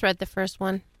 I just read the first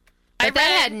one. I But that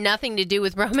read- had nothing to do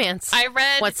with romance I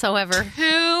read whatsoever.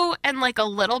 2 and like a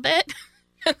little bit.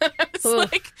 And I was Ooh.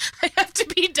 like, I have to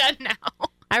be done now.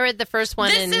 I read the first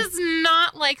one, This and is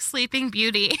not like Sleeping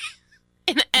Beauty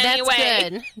in any that's way.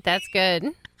 good. That's good.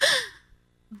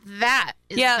 That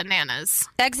is Yeah. bananas.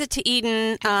 Exit to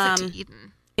Eden Exit to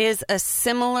Eden. is a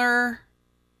similar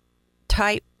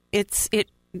type. It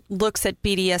looks at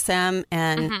BDSM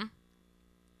and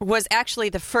was actually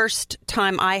the first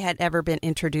time I had ever been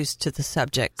introduced to the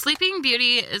subject. Sleeping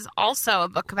Beauty is also a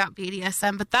book about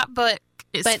BDSM, but that book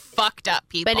is But- fuckt up,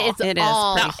 people. But it's It is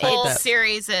all pretty that fucked whole up.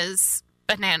 series is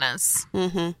bananas.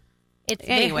 Mm-hmm. It's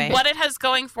Anyway. What it has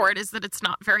going for it is that it's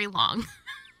not very long.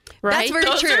 right? That's very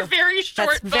Those true. are very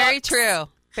short That's very books. true.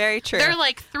 Very true. They're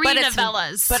like 3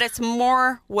 novellas. But it's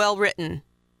more well written.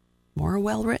 More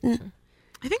well written.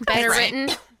 I think that's Better right.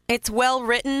 written. It's well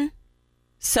written,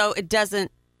 so it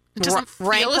doesn't feel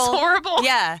rankle. as horrible.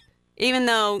 Yeah. Even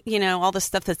though, all the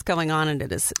stuff that's going on in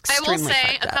it is I extremely will say,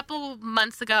 fucked a up. couple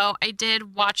months ago, I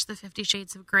did watch the 50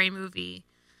 Shades of Grey movie,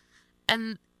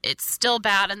 and it's still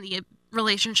bad, and the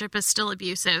relationship is still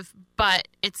abusive, but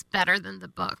it's better than the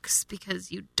books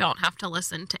because you don't have to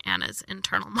listen to Anna's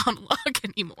internal monologue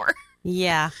anymore.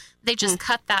 Yeah. They just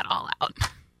cut that all out.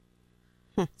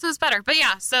 So it's better. But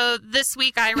yeah, so this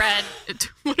week I read...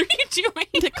 What are you doing?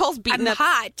 Nicole's beating I'm up.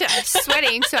 hot. I'm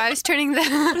sweating, so I was turning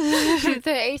the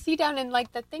AC down, and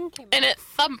like the thing came And off. it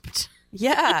thumped.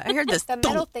 Yeah, I heard this. The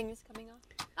metal thing is coming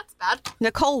off. That's bad.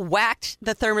 Nicole whacked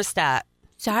the thermostat.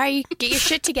 Sorry. Get your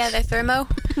shit together, Thermo.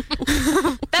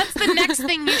 That's the next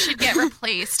thing you should get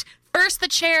replaced. First the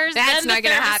chairs, That's then not the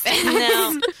gonna thermostat.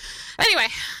 happen. No. Anyway,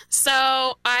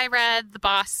 so I read The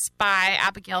Boss by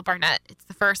Abigail Barnett. It's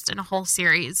the first in a whole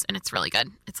series, and it's really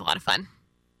good. It's a lot of fun.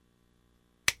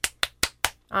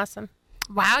 Awesome.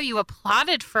 Wow, you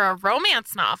applauded for a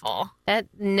romance novel. That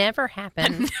never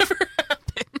happened. Never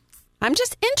happens. I'm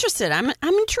just interested. I'm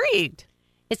intrigued.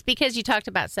 It's because you talked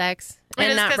about sex It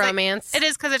and is not 'cause romance. It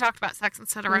is because I talked about sex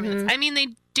instead of romance. I mean, they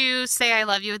do say I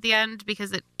love you at the end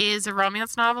because it is a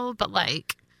romance novel, but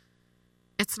like,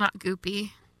 it's not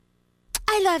goopy.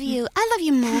 I love you. I love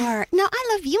you more. No, I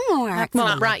love you more. That's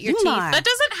not rot your teeth. That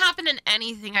doesn't happen in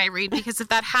anything I read because if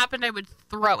that happened, I would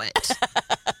throw it.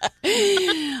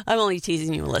 I'm only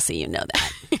teasing you, Melissa. You know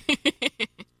that.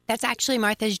 That's actually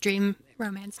Martha's dream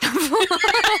romance novel.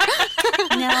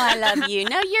 No, I love you.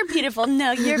 No, you're beautiful.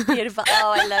 No, you're beautiful.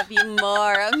 Oh, I love you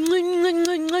more.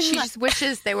 She just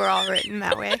wishes they were all written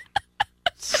that way.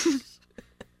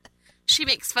 She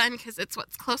makes fun because it's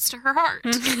what's close to her heart.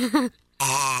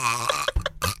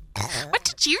 What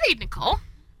did you read, Nicole?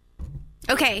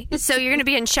 Okay, so you're going to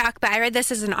be in shock, but I read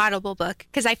this as an Audible book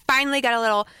because I finally got a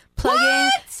little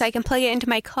plug-in so I can plug it into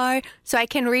my car so I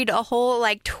can read a whole,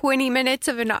 20 minutes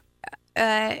of an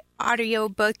audio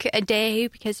book a day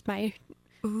because my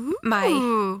Ooh.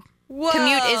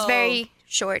 commute is very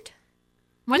short.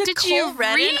 What did you Nicole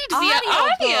read read an via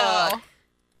audiobook. audio?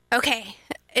 Okay,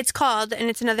 it's called, and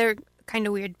it's another kind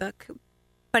of weird book,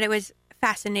 but it was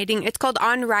fascinating. It's called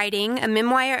On Writing, a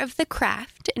memoir of the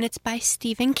craft, and it's by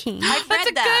Stephen King. I've That's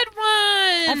read a that. good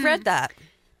one. I've read that.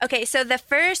 Okay, so the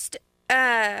first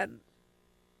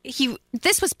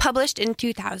this was published in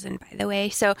 2000, by the way,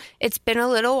 so it's been a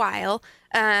little while.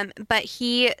 But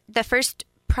the first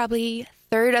probably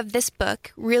third of this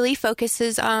book really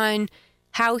focuses on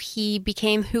how he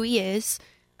became who he is.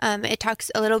 It talks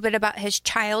a little bit about his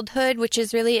childhood, which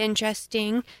is really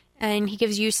interesting, and he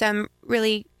gives you some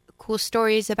really cool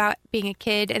stories about being a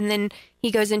kid, and then he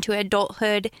goes into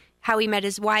adulthood, how he met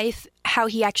his wife, how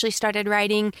he actually started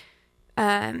writing,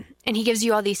 and he gives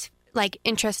you all these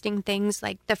interesting things.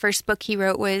 Like the first book he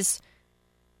wrote was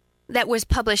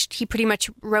published, he pretty much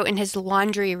wrote in his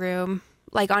laundry room,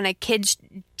 on a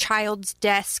child's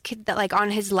desk, that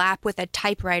on his lap with a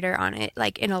typewriter on it,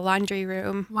 in a laundry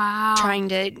room. Wow. Trying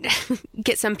to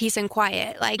get some peace and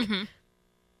quiet.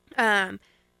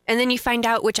 And then you find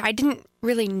out, which I didn't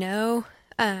really know.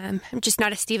 I'm just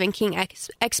not a Stephen King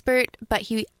expert, but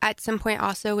he at some point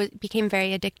also became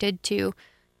very addicted to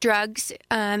drugs,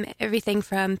 everything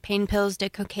from pain pills to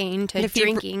cocaine to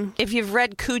drinking. If you've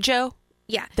read Cujo,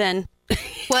 Yeah. then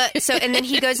Well, and then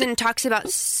he goes and talks about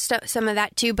some of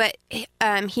that too, but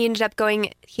he ended up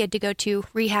he had to go to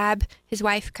rehab. His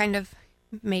wife kind of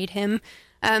made him,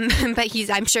 but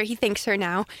I'm sure he thanks her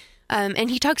now. And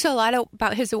he talks a lot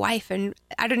about his wife, and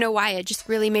I don't know why, it just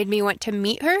really made me want to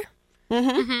meet her.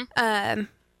 Mm-hmm.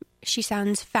 She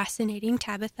sounds fascinating,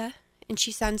 Tabitha, and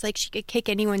she sounds like she could kick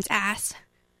anyone's ass.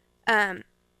 And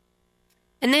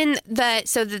then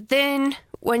then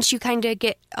once you kind of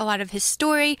get a lot of his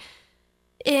story,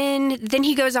 and then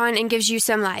he goes on and gives you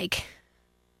some like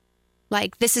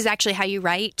this is actually how you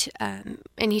write, and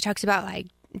he talks about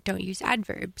don't use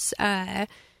adverbs, and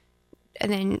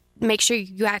then make sure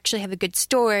you actually have a good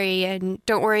story, and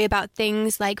don't worry about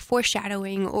things like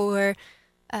foreshadowing or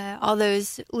all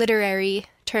those literary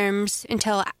terms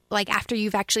until after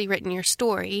you've actually written your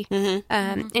story.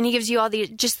 Mm-hmm. And he gives you all the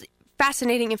just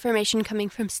fascinating information coming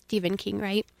from Stephen King,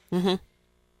 right? Mm-hmm.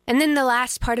 And then the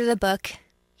last part of the book,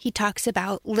 he talks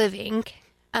about living,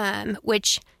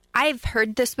 which I've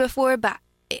heard this before, but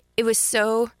it was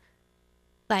so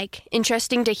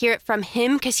interesting to hear it from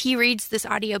him, because he reads this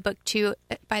audiobook too,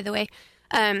 by the way.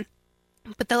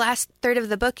 But the last third of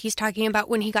the book, he's talking about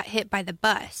when he got hit by the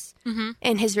bus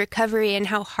and his recovery and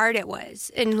how hard it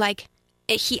was. And like,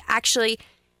 he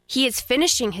is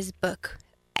finishing his book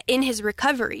in his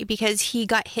recovery because he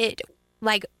got hit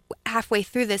like halfway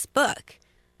through this book.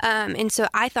 And so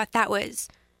I thought that was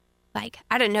like,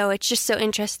 I don't know, it's just so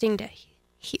interesting to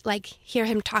hear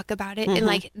him talk about it and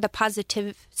like the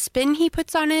positive spin he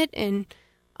puts on it and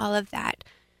all of that.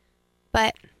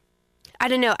 But I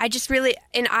don't know, I just really,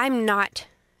 and I'm not,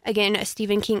 again, a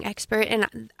Stephen King expert,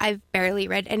 and I've barely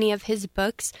read any of his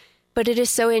books, but it is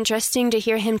so interesting to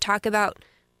hear him talk about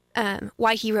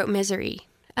why he wrote Misery,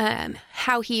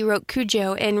 how he wrote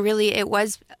Cujo, and really it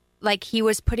was like he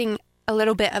was putting a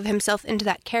little bit of himself into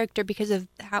that character because of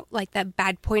how, like, that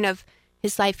bad point of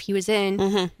his life he was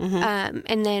in.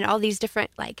 And then all these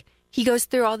different, like, he goes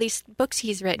through all these books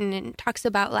he's written and talks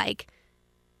about, like,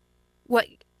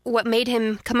 what made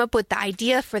him come up with the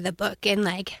idea for the book and,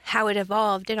 like, how it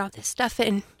evolved and all this stuff.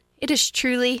 And it is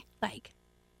truly, like,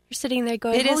 you're sitting there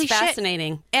going, holy shit. It is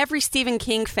fascinating. Every Stephen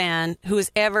King fan who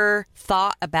has ever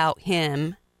thought about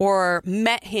him or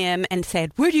met him and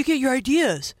said, where do you get your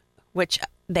ideas? Which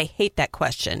they hate that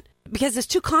question because it's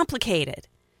too complicated.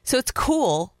 So it's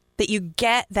cool that you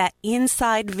get that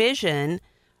inside vision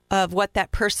of what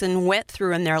that person went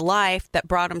through in their life that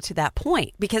brought them to that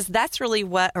point. Because that's really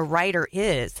what a writer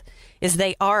is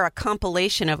they are a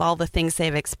compilation of all the things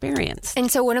they've experienced.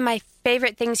 And so one of my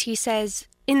favorite things he says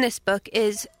in this book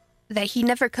is that he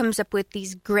never comes up with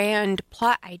these grand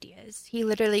plot ideas. He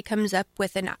literally comes up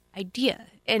with an idea.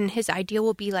 And his idea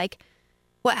will be like,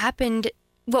 what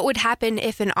would happen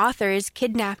if an author is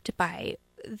kidnapped by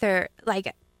their,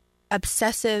 like,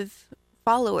 obsessive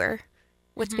follower?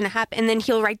 What's going to happen? And then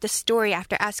he'll write the story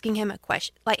after asking him a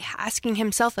question, like asking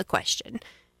himself a question.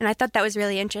 And I thought that was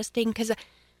really interesting because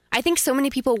I think so many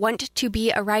people want to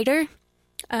be a writer.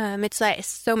 It's like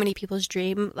so many people's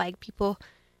dream, like people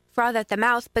froth at the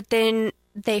mouth, but then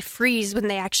they freeze when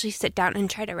they actually sit down and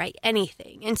try to write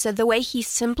anything. And so the way he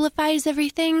simplifies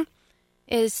everything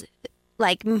is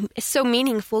like so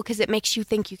meaningful because it makes you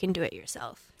think you can do it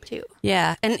yourself too.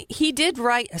 Yeah. And he did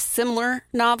write a similar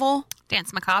novel.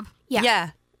 Dance Macabre.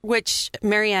 Yeah. Which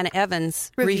Marianne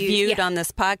Evans reviewed on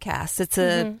this podcast. It's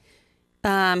a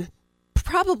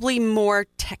probably more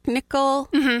technical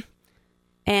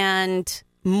and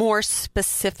more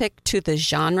specific to the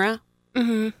genre.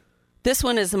 This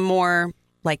one is a more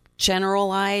like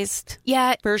generalized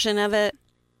version of it.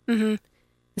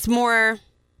 It's more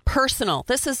personal.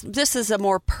 This is a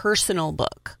more personal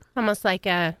book. Almost like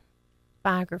a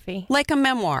biography. Like a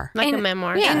memoir. A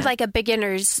memoir. Yeah. And like a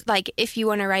beginner's, like if you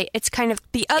want to write, it's kind of...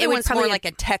 The other one's more like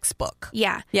a textbook.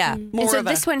 Yeah. Yeah. And so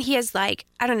this one, he has like,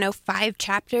 I don't know, 5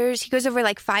 chapters. He goes over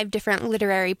like 5 different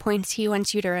literary points he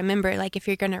wants you to remember, like if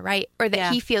you're going to write, or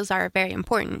that he feels are very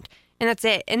important. And that's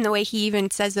it. And the way he even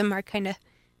says them are kind of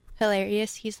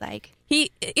hilarious. He's like...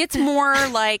 It's more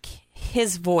like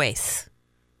his voice.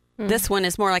 This one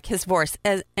is more like his voice.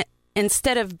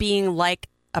 Instead of being like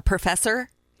a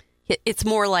professor... It's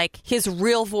more like his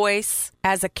real voice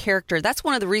as a character. That's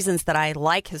one of the reasons that I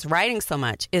like his writing so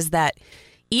much, is that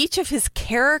each of his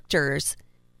characters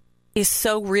is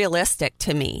so realistic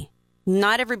to me.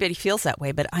 Not everybody feels that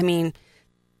way, but I mean,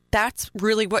 that's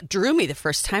really what drew me the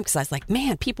first time, because I was like,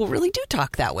 man, people really do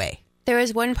talk that way. There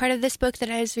was one part of this book that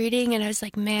I was reading, and I was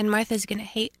like, man, Martha's going to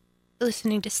hate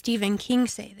listening to Stephen King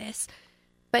say this.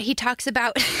 But he talks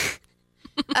about...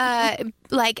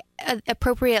 like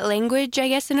appropriate language, I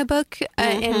guess, in a book.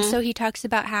 And so he talks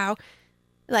about how,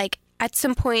 like, at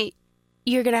some point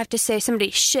you're going to have to say somebody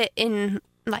shit in,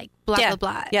 like, blah,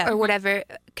 blah, blah, or whatever,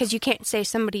 because you can't say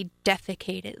somebody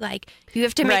defecated. Like, you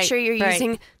have to make sure you're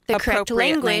using the correct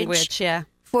language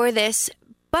for this.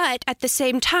 But at the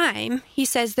same time, he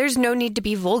says there's no need to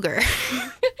be vulgar.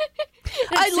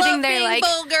 I love being like,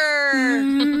 vulgar.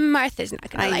 Martha's not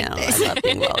going to like this. I love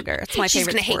being vulgar. It's my She's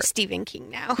favorite going to hate sport. Stephen King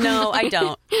now. No, I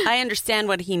don't. I understand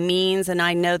what he means, and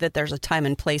I know that there's a time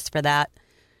and place for that.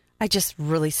 I just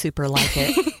really super like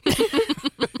it.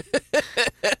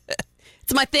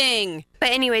 It's my thing.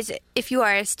 But anyways, if you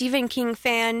are a Stephen King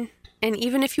fan, and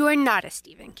even if you are not a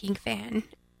Stephen King fan,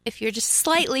 if you're just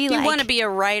slightly you want to be a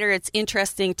writer, it's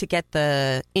interesting to get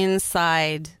the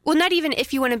inside. Well, not even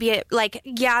if you want to be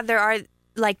there are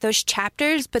like those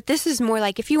chapters, but this is more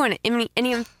like if you want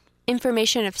any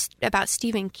information about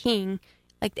Stephen King,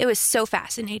 like it was so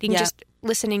fascinating just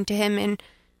listening to him and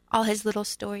all his little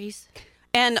stories.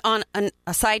 And on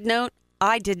a side note,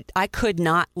 I could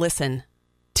not listen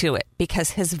to it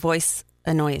because his voice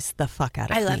annoys the fuck out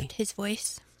of me. I loved his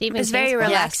voice. Stephen It was very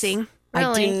relaxing. Yes.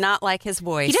 Really? I do not like his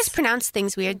voice. He does pronounce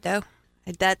things weird, though.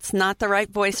 That's not the right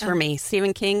voice for me.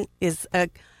 Stephen King is a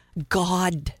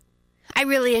god. I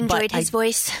really enjoyed But his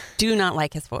voice. Do not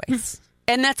like his voice.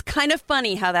 And that's kind of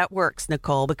funny how that works,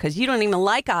 Nicole, because you don't even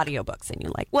like audiobooks and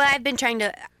you like. Well, I've been trying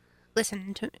to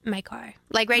listen to my car.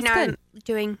 Like right That's now, good. I'm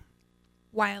doing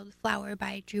Wildflower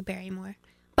by Drew Barrymore.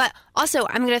 But also,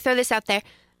 I'm going to throw this out there.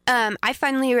 I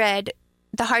finally read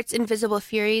The Heart's Invisible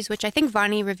Furies, which I think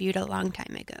Vonnie reviewed a long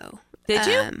time ago. Did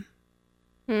you?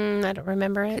 I don't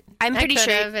remember it. I'm pretty I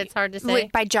sure could've. It's hard to say.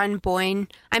 By John Boyne.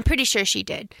 I'm pretty sure she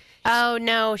did. Oh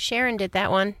no, Sharon did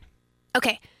that one.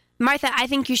 Okay, Martha, I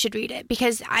think you should read it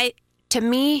because to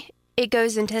me, it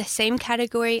goes into the same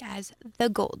category as The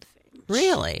Goldfinch.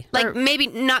 Really? Like maybe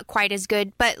not quite as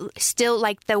good, but still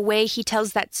like the way he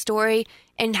tells that story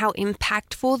and how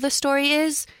impactful the story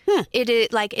is. It is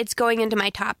like it's going into my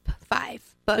top 5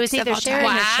 books. It was either of all Sharon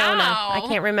time. or Shona. I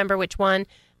can't remember which one,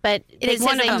 but It is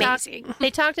one of them. amazing. They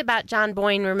talked about John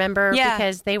Boyne, remember? Yeah.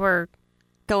 Because they were.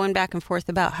 Going back and forth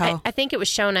about how. I think it was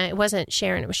Shona. It wasn't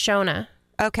Sharon. It was Shona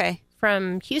Okay.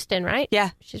 from Houston, right?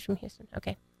 Yeah. She's from Houston.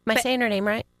 Okay. Am I saying her name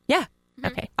right? Yeah.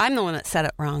 Okay. I'm the one that said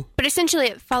it wrong. But essentially,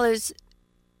 it follows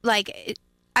like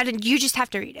you just have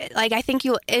to read it. Like I think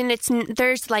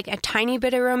there's like a tiny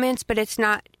bit of romance, but it's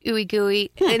not ooey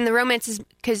gooey. And the romance is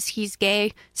because he's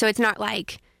gay, so it's not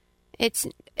like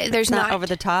there's Not over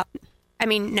the top. I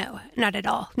mean, no, not at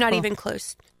all. Not even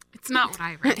close. It's not what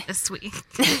I read this week.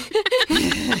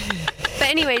 But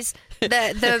anyways,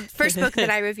 the first book that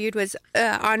I reviewed was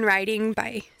On Writing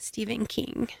by Stephen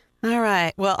King. All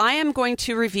right. Well, I am going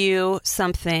to review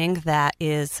something that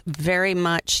is very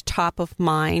much top of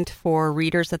mind for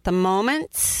readers at the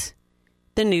moment.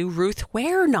 The new Ruth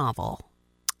Ware novel,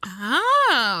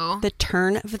 Oh. The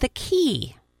Turn of the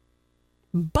Key.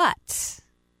 But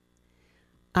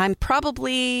I'm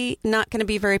probably not going to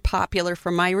be very popular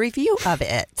for my review of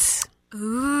it.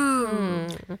 Ooh.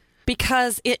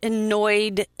 Because it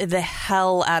annoyed the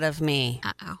hell out of me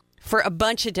Uh-oh. for a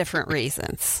bunch of different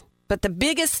reasons. But the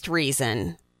biggest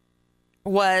reason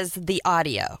was the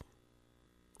audio.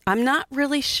 I'm not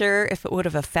really sure if it would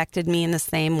have affected me in the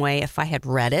same way if I had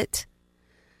read it.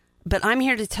 But I'm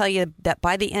here to tell you that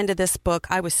by the end of this book,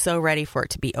 I was so ready for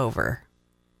it to be over.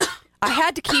 I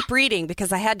had to keep reading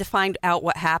because I had to find out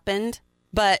what happened.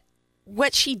 But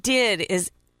what she did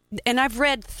is, and I've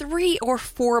read 3 or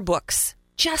 4 books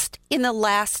just in the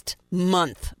last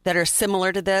month that are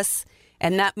similar to this.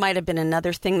 And that might have been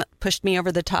another thing that pushed me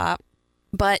over the top.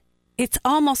 But it's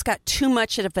almost got too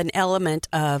much of an element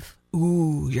of,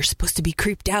 ooh, you're supposed to be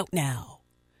creeped out now.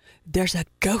 There's a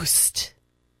ghost,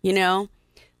 you know?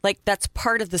 Like that's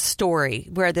part of the story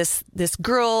where this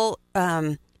girl,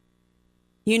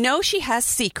 she has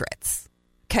secrets.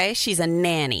 Okay, she's a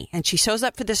nanny and she shows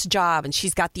up for this job and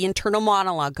she's got the internal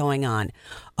monologue going on.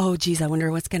 Oh, geez, I wonder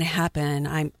what's going to happen.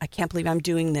 I can't believe I'm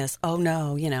doing this. Oh,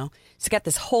 no, She's got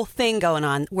this whole thing going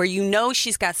on where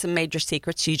she's got some major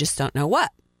secrets. You just don't know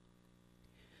what.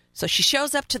 So she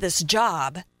shows up to this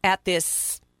job at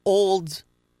this old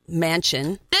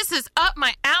mansion. This is up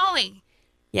my alley.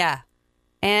 Yeah.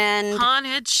 And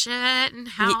Haunted shit and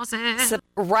houses. so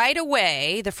right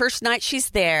away, the first night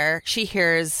she's there, she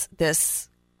hears this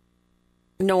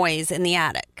noise in the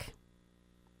attic.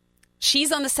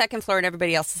 She's on the second floor and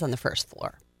everybody else is on the first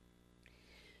floor.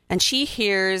 And she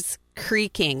hears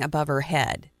creaking above her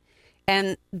head.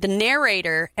 And the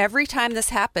narrator, every time this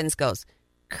happens, goes,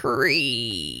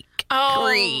 creak, Oh,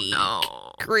 creak,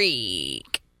 no.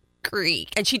 creak, creak.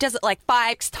 And she does it like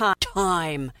 5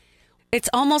 times. It's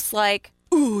almost like,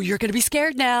 ooh, you're going to be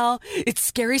scared now. It's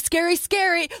scary, scary,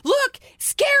 scary. Look,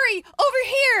 scary over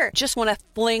here. Just want to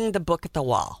fling the book at the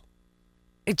wall.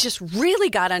 It just really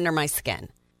got under my skin.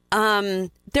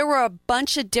 There were a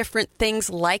bunch of different things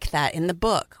like that in the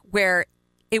book where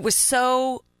it was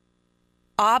so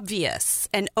obvious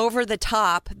and over the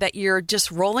top that you're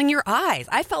just rolling your eyes.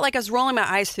 I felt like I was rolling my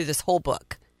eyes through this whole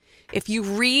book. If you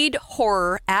read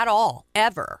horror at all,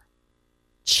 ever,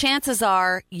 chances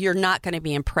are you're not going to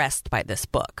be impressed by this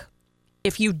book.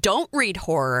 If you don't read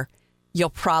horror, you'll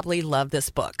probably love this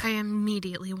book. I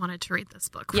immediately wanted to read this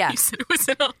book when Yeah. you said it was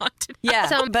in a haunted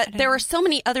Yeah, but there were so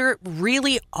many other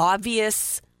really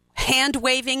obvious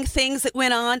hand-waving things that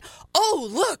went on. Oh,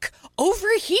 look, over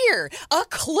here, a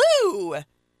clue.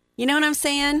 You know what I'm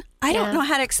saying? I don't Yeah. know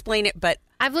how to explain it, but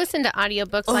I've listened to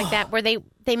audiobooks like that where they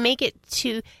make it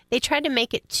they tried to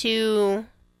make it too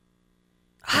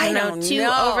I don't too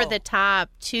know. over the top,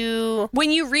 too When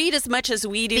you read as much as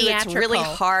we do, it's really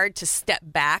Theatrical. hard to step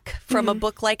back from a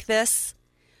book like this,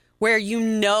 where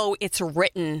it's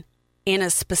written in a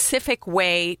specific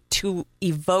way to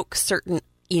evoke certain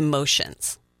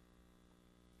emotions.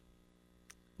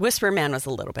 Whisper Man was a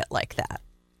little bit like that.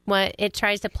 What, it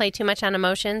tries to play too much on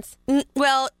emotions?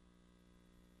 Well,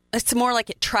 it's more like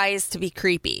it tries to be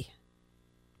creepy.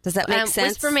 Does that make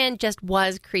sense? Whisper Man just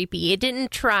was creepy. It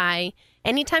didn't try.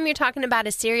 Anytime you're talking about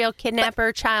a serial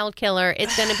kidnapper, child killer,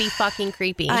 it's going to be fucking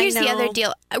creepy. Here's the other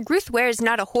deal. Ruth Ware is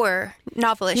not a horror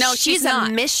novelist. No, she's not.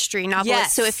 a mystery novelist.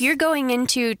 Yes. So if you're going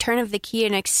into Turn of the Key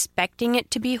and expecting it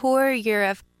to be horror,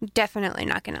 you're definitely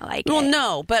not going to like it. Well,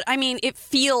 no, but I mean, it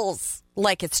feels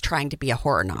like it's trying to be a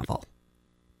horror novel,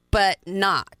 but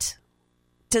not.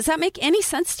 Does that make any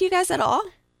sense to you guys at all?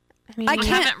 I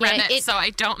haven't read it, so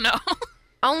I don't know.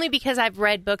 Only because I've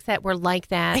read books that were like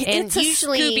that. And It's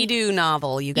usually, a Scooby-Doo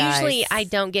novel, you guys. Usually I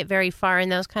don't get very far in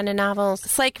those kind of novels.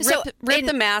 It's like rip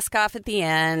the mask off at the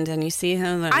end and you see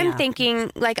him. I'm thinking,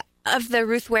 like, of the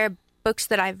Ruth Ware books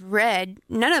that I've read,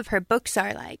 none of her books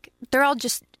are like, they're all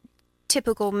just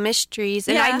typical mysteries.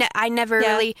 And I never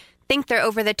really think they're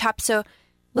over the top. So,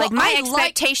 like, my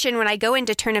expectation when I go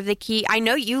into Turn of the Key, I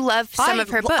know you love some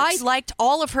of her books. I liked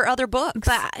all of her other books.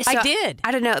 I did.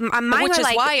 I don't know. Mine Which were is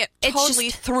like, why it totally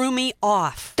threw me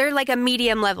off. They're like a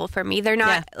medium level for me. They're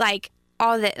not like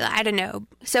all that, I don't know.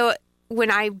 So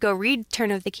when I go read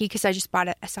Turn of the Key, because I just bought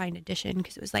a signed edition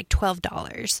because it was like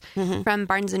 $12 from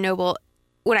Barnes & Noble,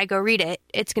 when I go read it,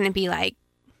 it's going to be like,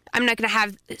 I'm not going to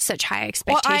have such high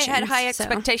expectations. Well, I had high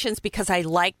expectations because I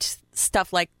liked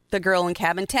stuff like The Girl in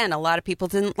Cabin 10. A lot of people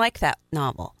didn't like that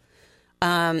novel.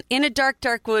 In a Dark,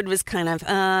 Dark Wood was kind of,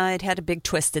 it had a big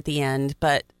twist at the end,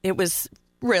 but it was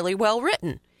really well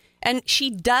written. And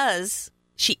she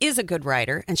is a good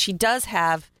writer, and she does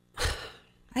have,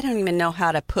 I don't even know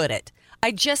how to put it.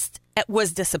 I just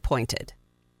was disappointed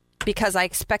because I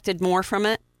expected more from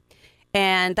it.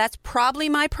 And that's probably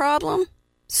my problem.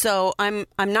 So I'm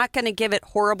not going to give it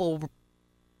horrible.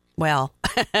 Well,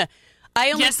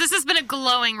 yes, this has been a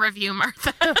glowing review,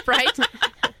 Martha. Right?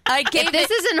 If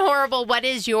this isn't horrible, what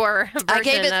is your version? I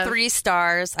gave it 3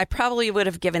 stars. I probably would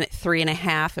have given it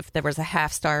 3.5 if there was a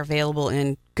half star available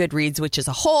in Goodreads, which is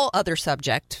a whole other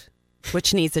subject,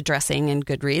 which needs addressing in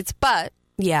Goodreads. But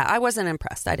yeah, I wasn't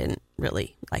impressed. I didn't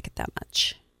really like it that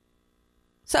much.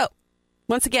 So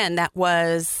once again, that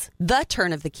was The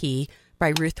Turn of the Key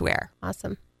by Ruth Ware.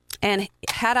 Awesome. And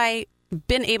had I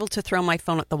been able to throw my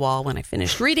phone at the wall when I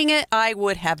finished reading it, I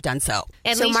would have done so.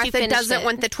 So Martha doesn't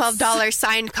want the $12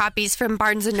 signed copies from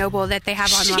Barnes & Noble that they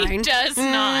have online. She does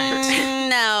not.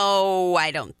 No,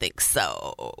 I don't think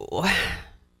so.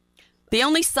 The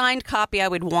only signed copy I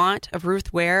would want of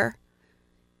Ruth Ware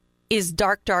is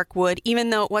Dark, Dark Wood, even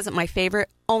though it wasn't my favorite,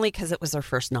 only because it was her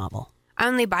first novel. I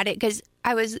only bought it because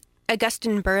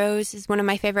Augustin Burroughs is one of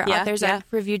my favorite authors. I've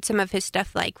reviewed some of his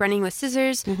stuff, like Running with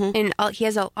Scissors, and he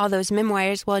has all those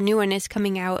memoirs. Well, a new one is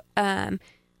coming out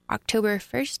October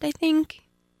 1st, I think,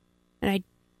 and I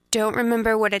don't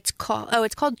remember what it's called. Oh,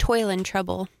 it's called Toil and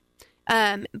Trouble.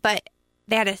 But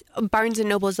they had Barnes &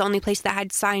 Noble is the only place that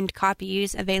had signed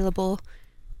copies available,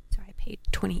 so I paid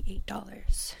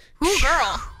 $28. Ooh,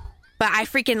 girl. But I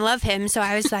freaking love him, so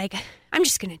I was like, I'm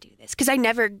just going to do this. Because I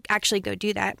never actually go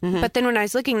do that. But then when I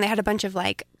was looking, they had a bunch of,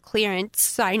 like, clearance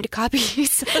signed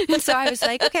copies. And so I was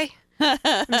like, okay,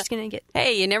 I'm just going to get...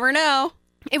 Hey, you never know.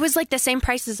 It was, like, the same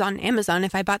prices on Amazon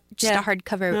if I bought just a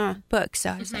hardcover book.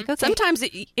 So I was like, okay. Sometimes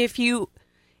if you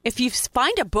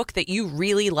find a book that you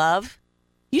really love,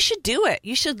 you should do it.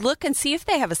 You should look and see if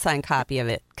they have a signed copy of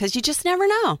it. Because you just never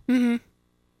know. Mm-hmm.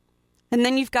 And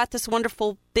then you've got this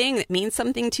wonderful thing that means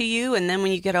something to you. And then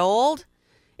when you get old,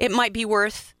 it might be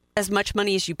worth as much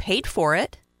money as you paid for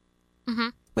it,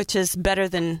 which is better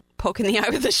than poking the eye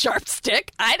with a sharp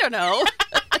stick. I don't know.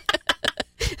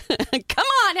 Come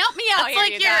on, help me out here,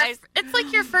 you guys. It's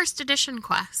like your first edition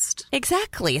quest.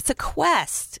 Exactly. It's a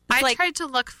quest. I tried to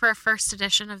look for a first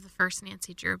edition of the first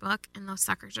Nancy Drew book, and those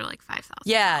suckers are like $5,000.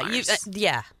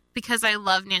 Yeah, because I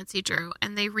love Nancy Drew,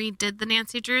 and they redid the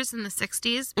Nancy Drews in the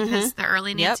 60s because the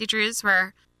early Nancy Drews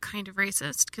were kind of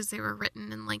racist because they were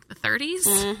written in like the 30s.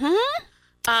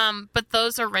 But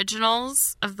those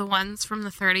originals of the ones from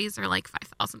the 30s are like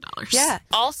 $5,000. Yeah.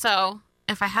 Also,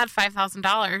 if I had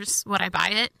 $5,000, would I buy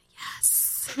it?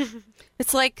 Yes.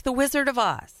 It's like The Wizard of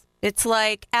Oz. It's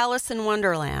like Alice in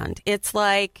Wonderland. It's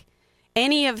like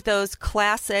any of those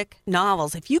classic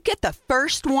novels. If you get the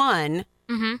first one,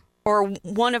 or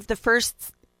one of the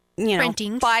first,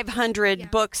 Printings.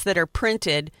 500 books that are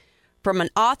printed from an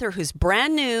author who's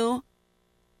brand new,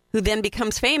 who then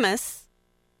becomes famous,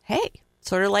 hey,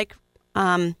 sort of like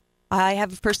I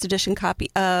have a first edition copy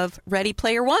of Ready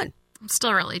Player One. I'm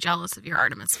still really jealous of your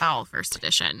Artemis Fowl first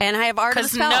edition. And I have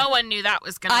Artemis Fowl. Because no one knew that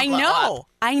was going to blow up.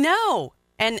 I know.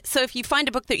 And so if you find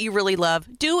a book that you really love,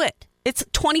 do it. It's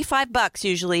 $25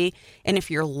 usually. And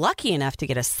if you're lucky enough to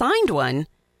get a signed one,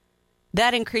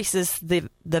 that increases the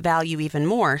value even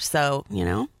more. So,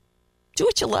 do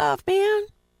what you love, man.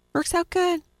 Works out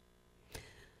good.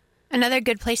 Another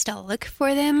good place to look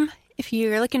for them, if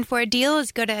you're looking for a deal,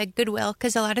 is go to Goodwill,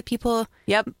 because a lot of people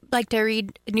like to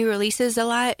read new releases a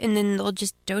lot, and then they'll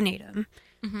just donate them.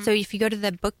 Mm-hmm. So if you go to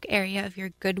the book area of your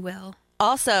Goodwill.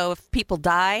 Also, if people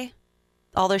die,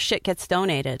 all their shit gets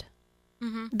donated.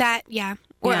 Mm-hmm.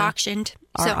 Or auctioned.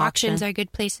 Or so auctions are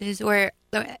good places, or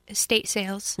estate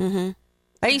sales. Mm-hmm.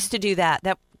 I used to do that.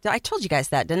 I told you guys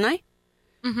that, didn't I?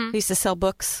 Mm-hmm. I used to sell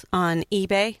books on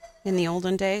eBay in the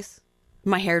olden days.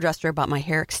 My hairdresser bought my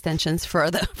hair extensions for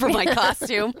my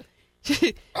costume.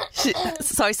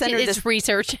 So I sent her this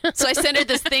research. So I sent her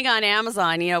this thing on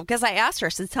Amazon, because I asked her, I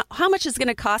said, how much is it going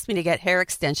to cost me to get hair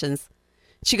extensions?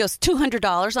 She goes,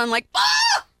 $200. I'm like,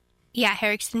 ah! Yeah,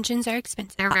 hair extensions are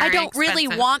expensive. They're very I don't really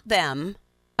expensive. want them.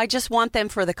 I just want them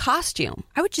for the costume.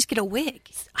 I would just get a wig.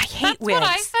 I hate That's wigs. what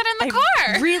I said in the I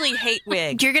car. really hate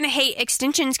wigs. You're going to hate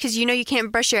extensions because you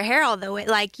can't brush your hair all the way.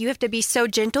 Like, you have to be so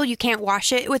gentle. You can't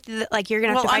wash it with, you're going to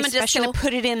have to buy I'm special. just going to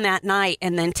put it in that night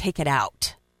and then take it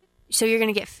out. So you're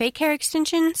going to get fake hair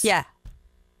extensions? Yeah.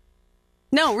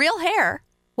 No, real hair.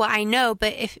 Well, I know,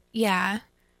 but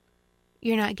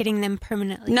you're not getting them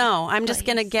permanently. No, I'm just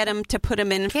going to get them to put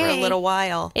them in for a little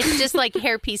while. It's just like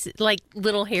hair pieces, like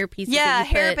little hair pieces. Yeah, that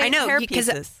you put- hair I know, hair because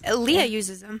pieces. Leah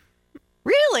uses them.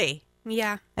 Really?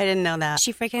 Yeah. I didn't know that.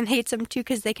 She freaking hates them, too,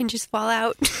 because they can just fall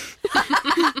out.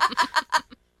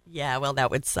 Yeah, well, that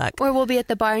would suck. Or we'll be at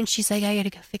the bar, and she's like, I got to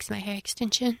go fix my hair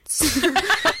extensions.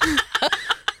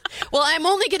 Well, I'm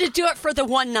only going to do it for the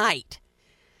one night.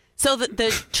 So the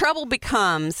trouble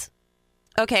becomes,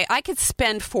 okay, I could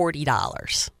spend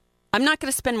 $40. I'm not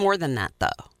going to spend more than that,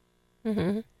 though.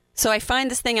 Mm-hmm. So I find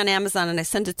this thing on Amazon, and I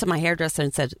send it to my hairdresser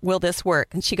and said, will this work?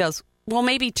 And she goes, well,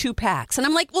 maybe 2 packs. And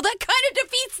I'm like, well, that kind of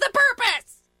defeats the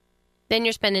purpose. Then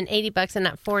you're spending $80 and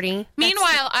not $40.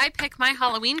 Meanwhile, I pick my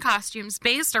Halloween costumes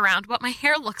based around what my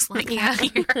hair looks like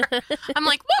that year. I'm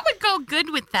like, what would go good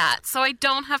with that? So I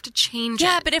don't have to change it.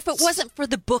 Yeah, but if it wasn't for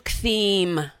the book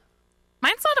theme.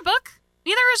 Mine's not a book.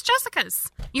 Neither is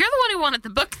Jessica's. You're the one who wanted the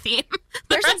book theme.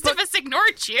 The rest of us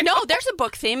ignored you. No, there's a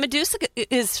book theme. Medusa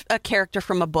is a character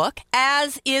from a book,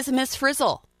 as is Miss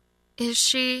Frizzle. Is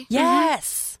she?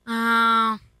 Yes.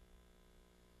 Oh.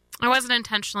 I wasn't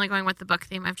intentionally going with the book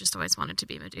theme. I've just always wanted to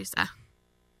be Medusa.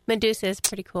 Medusa is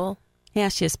pretty cool. Yeah,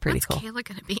 she is pretty What's cool. Kayla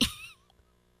going to be?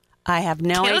 I have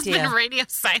no Kayla's idea. been radio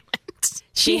silent.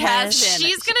 She has been.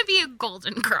 She's going to be a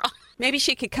golden girl. Maybe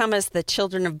she could come as the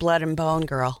Children of Blood and Bone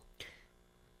girl.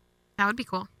 That would be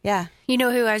cool. Yeah. You know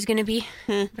who I was going to be?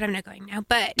 But I'm not going now.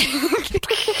 But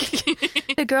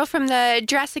the girl from the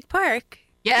Jurassic Park.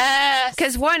 Yes.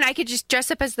 Because one, I could just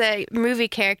dress up as the movie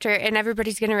character and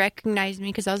everybody's going to recognize me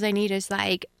because all I need is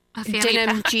like A fanny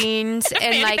denim pack. jeans and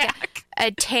fanny like pack. a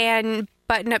tan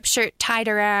button-up shirt tied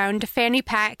around, a fanny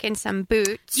pack and some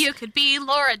boots. You could be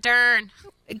Laura Dern.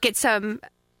 Get some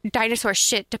dinosaur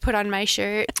shit to put on my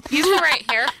shirt. You have the right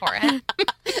hair for it.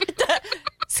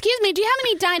 Excuse me, do you have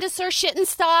any dinosaur shit in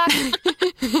stock?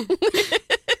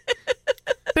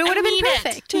 But it would have been need it.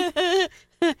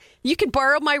 perfect. You could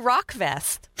borrow my rock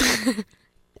vest.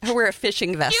 I wear a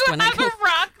fishing vest You when have I go. a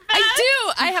rock vest? I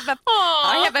do.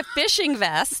 I have a fishing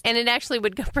vest. And it actually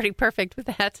would go pretty perfect with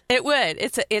that. It would.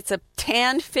 It's a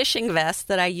tan fishing vest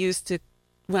that I use to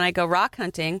when I go rock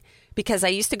hunting, because I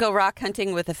used to go rock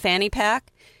hunting with a fanny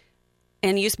pack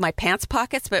and use my pants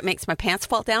pockets, but it makes my pants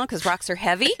fall down because rocks are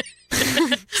heavy.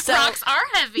 So, Rocks are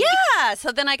heavy. yeah.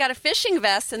 So then I got a fishing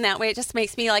vest, and that way it just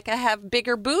makes me like I have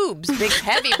bigger boobs, big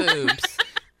heavy boobs.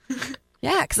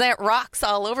 Yeah, because I have rocks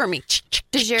all over me.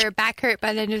 Does your back hurt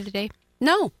by the end of the day?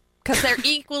 No, because they're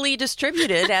equally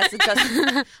distributed as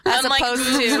Unlike opposed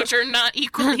boobs, to. which are not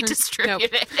equally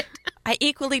distributed. I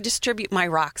equally distribute my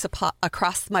rocks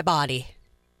across my body.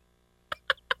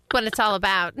 What it's all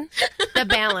about. The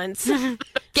balance.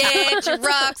 Get your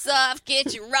rocks off,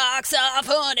 get your rocks off,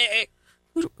 honey.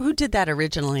 Who did that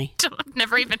originally? I've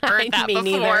never even heard that Me before.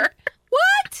 neither.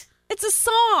 What? It's a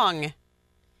song.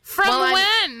 From Well,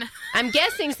 when? I'm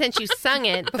guessing since you sung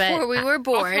it, but Before we were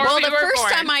born. Before Well, we the were first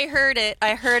born. time I heard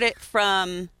it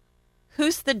from,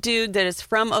 who's the dude that is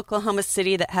from Oklahoma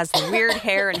City that has the weird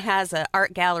hair and has an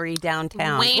art gallery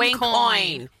downtown? Wayne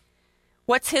Coyne.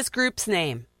 What's his group's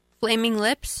name? Flaming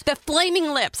Lips? The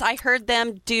Flaming Lips. I heard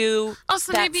them do Oh,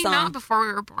 so that maybe song. not before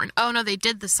we were born. Oh, no, they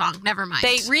did the song. Never mind.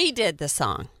 They redid the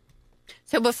song.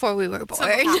 So before we were born. So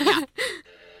before- yeah.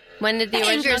 when did the Anger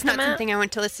original is not come out? something I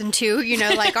want to listen to,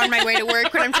 like on my way to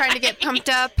work when I'm trying to get pumped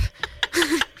up.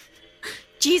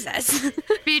 Jesus.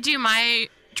 BG, my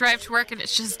drive to work and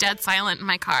it's just dead silent in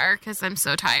my car because I'm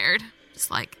so tired. Just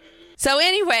like. So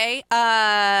anyway,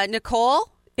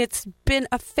 Nicole, it's been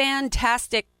a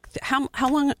fantastic. How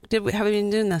long have we been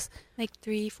doing this? Like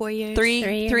 3-4 years.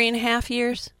 3.5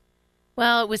 years.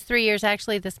 Well, it was 3 years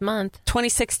actually this month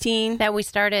 2016 that we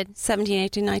started. 17,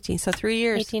 18, 19. So 3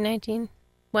 years. 18, 19.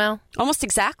 Well, almost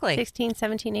exactly. 16,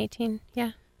 17, 18.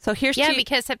 Yeah. So here's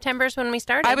because September's when we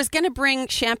started. I was going to bring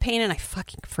champagne and I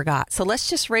fucking forgot. So let's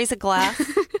just raise a glass.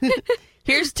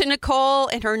 Here's to Nicole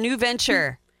and her new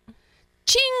venture.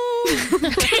 Ching!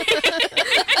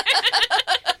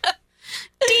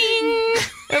 Ding!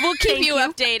 We'll keep you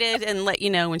updated and let you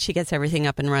know when she gets everything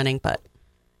up and running. But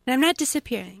And I'm not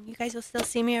disappearing. You guys will still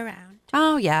see me around.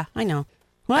 oh yeah, I know.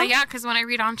 Well, But yeah, because when I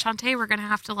read Enchante, we're going to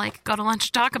have to like go to lunch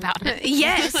and talk about it.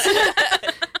 Yes.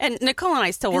 and Nicole and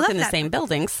I still work love in the that same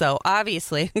building, so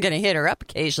obviously I'm going to hit her up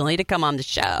occasionally to come on the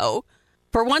show.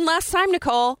 For one last time,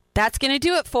 Nicole, that's going to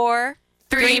do it for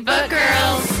 3 Book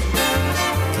Girls.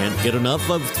 Can't get enough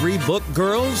of 3 Book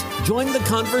Girls? Join the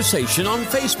conversation on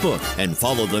Facebook and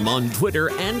follow them on Twitter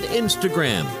and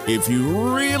Instagram. If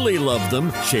you really love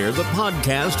them, share the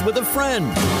podcast with a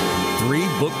friend. 3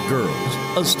 Book Girls,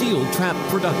 a Steel Trap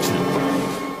production.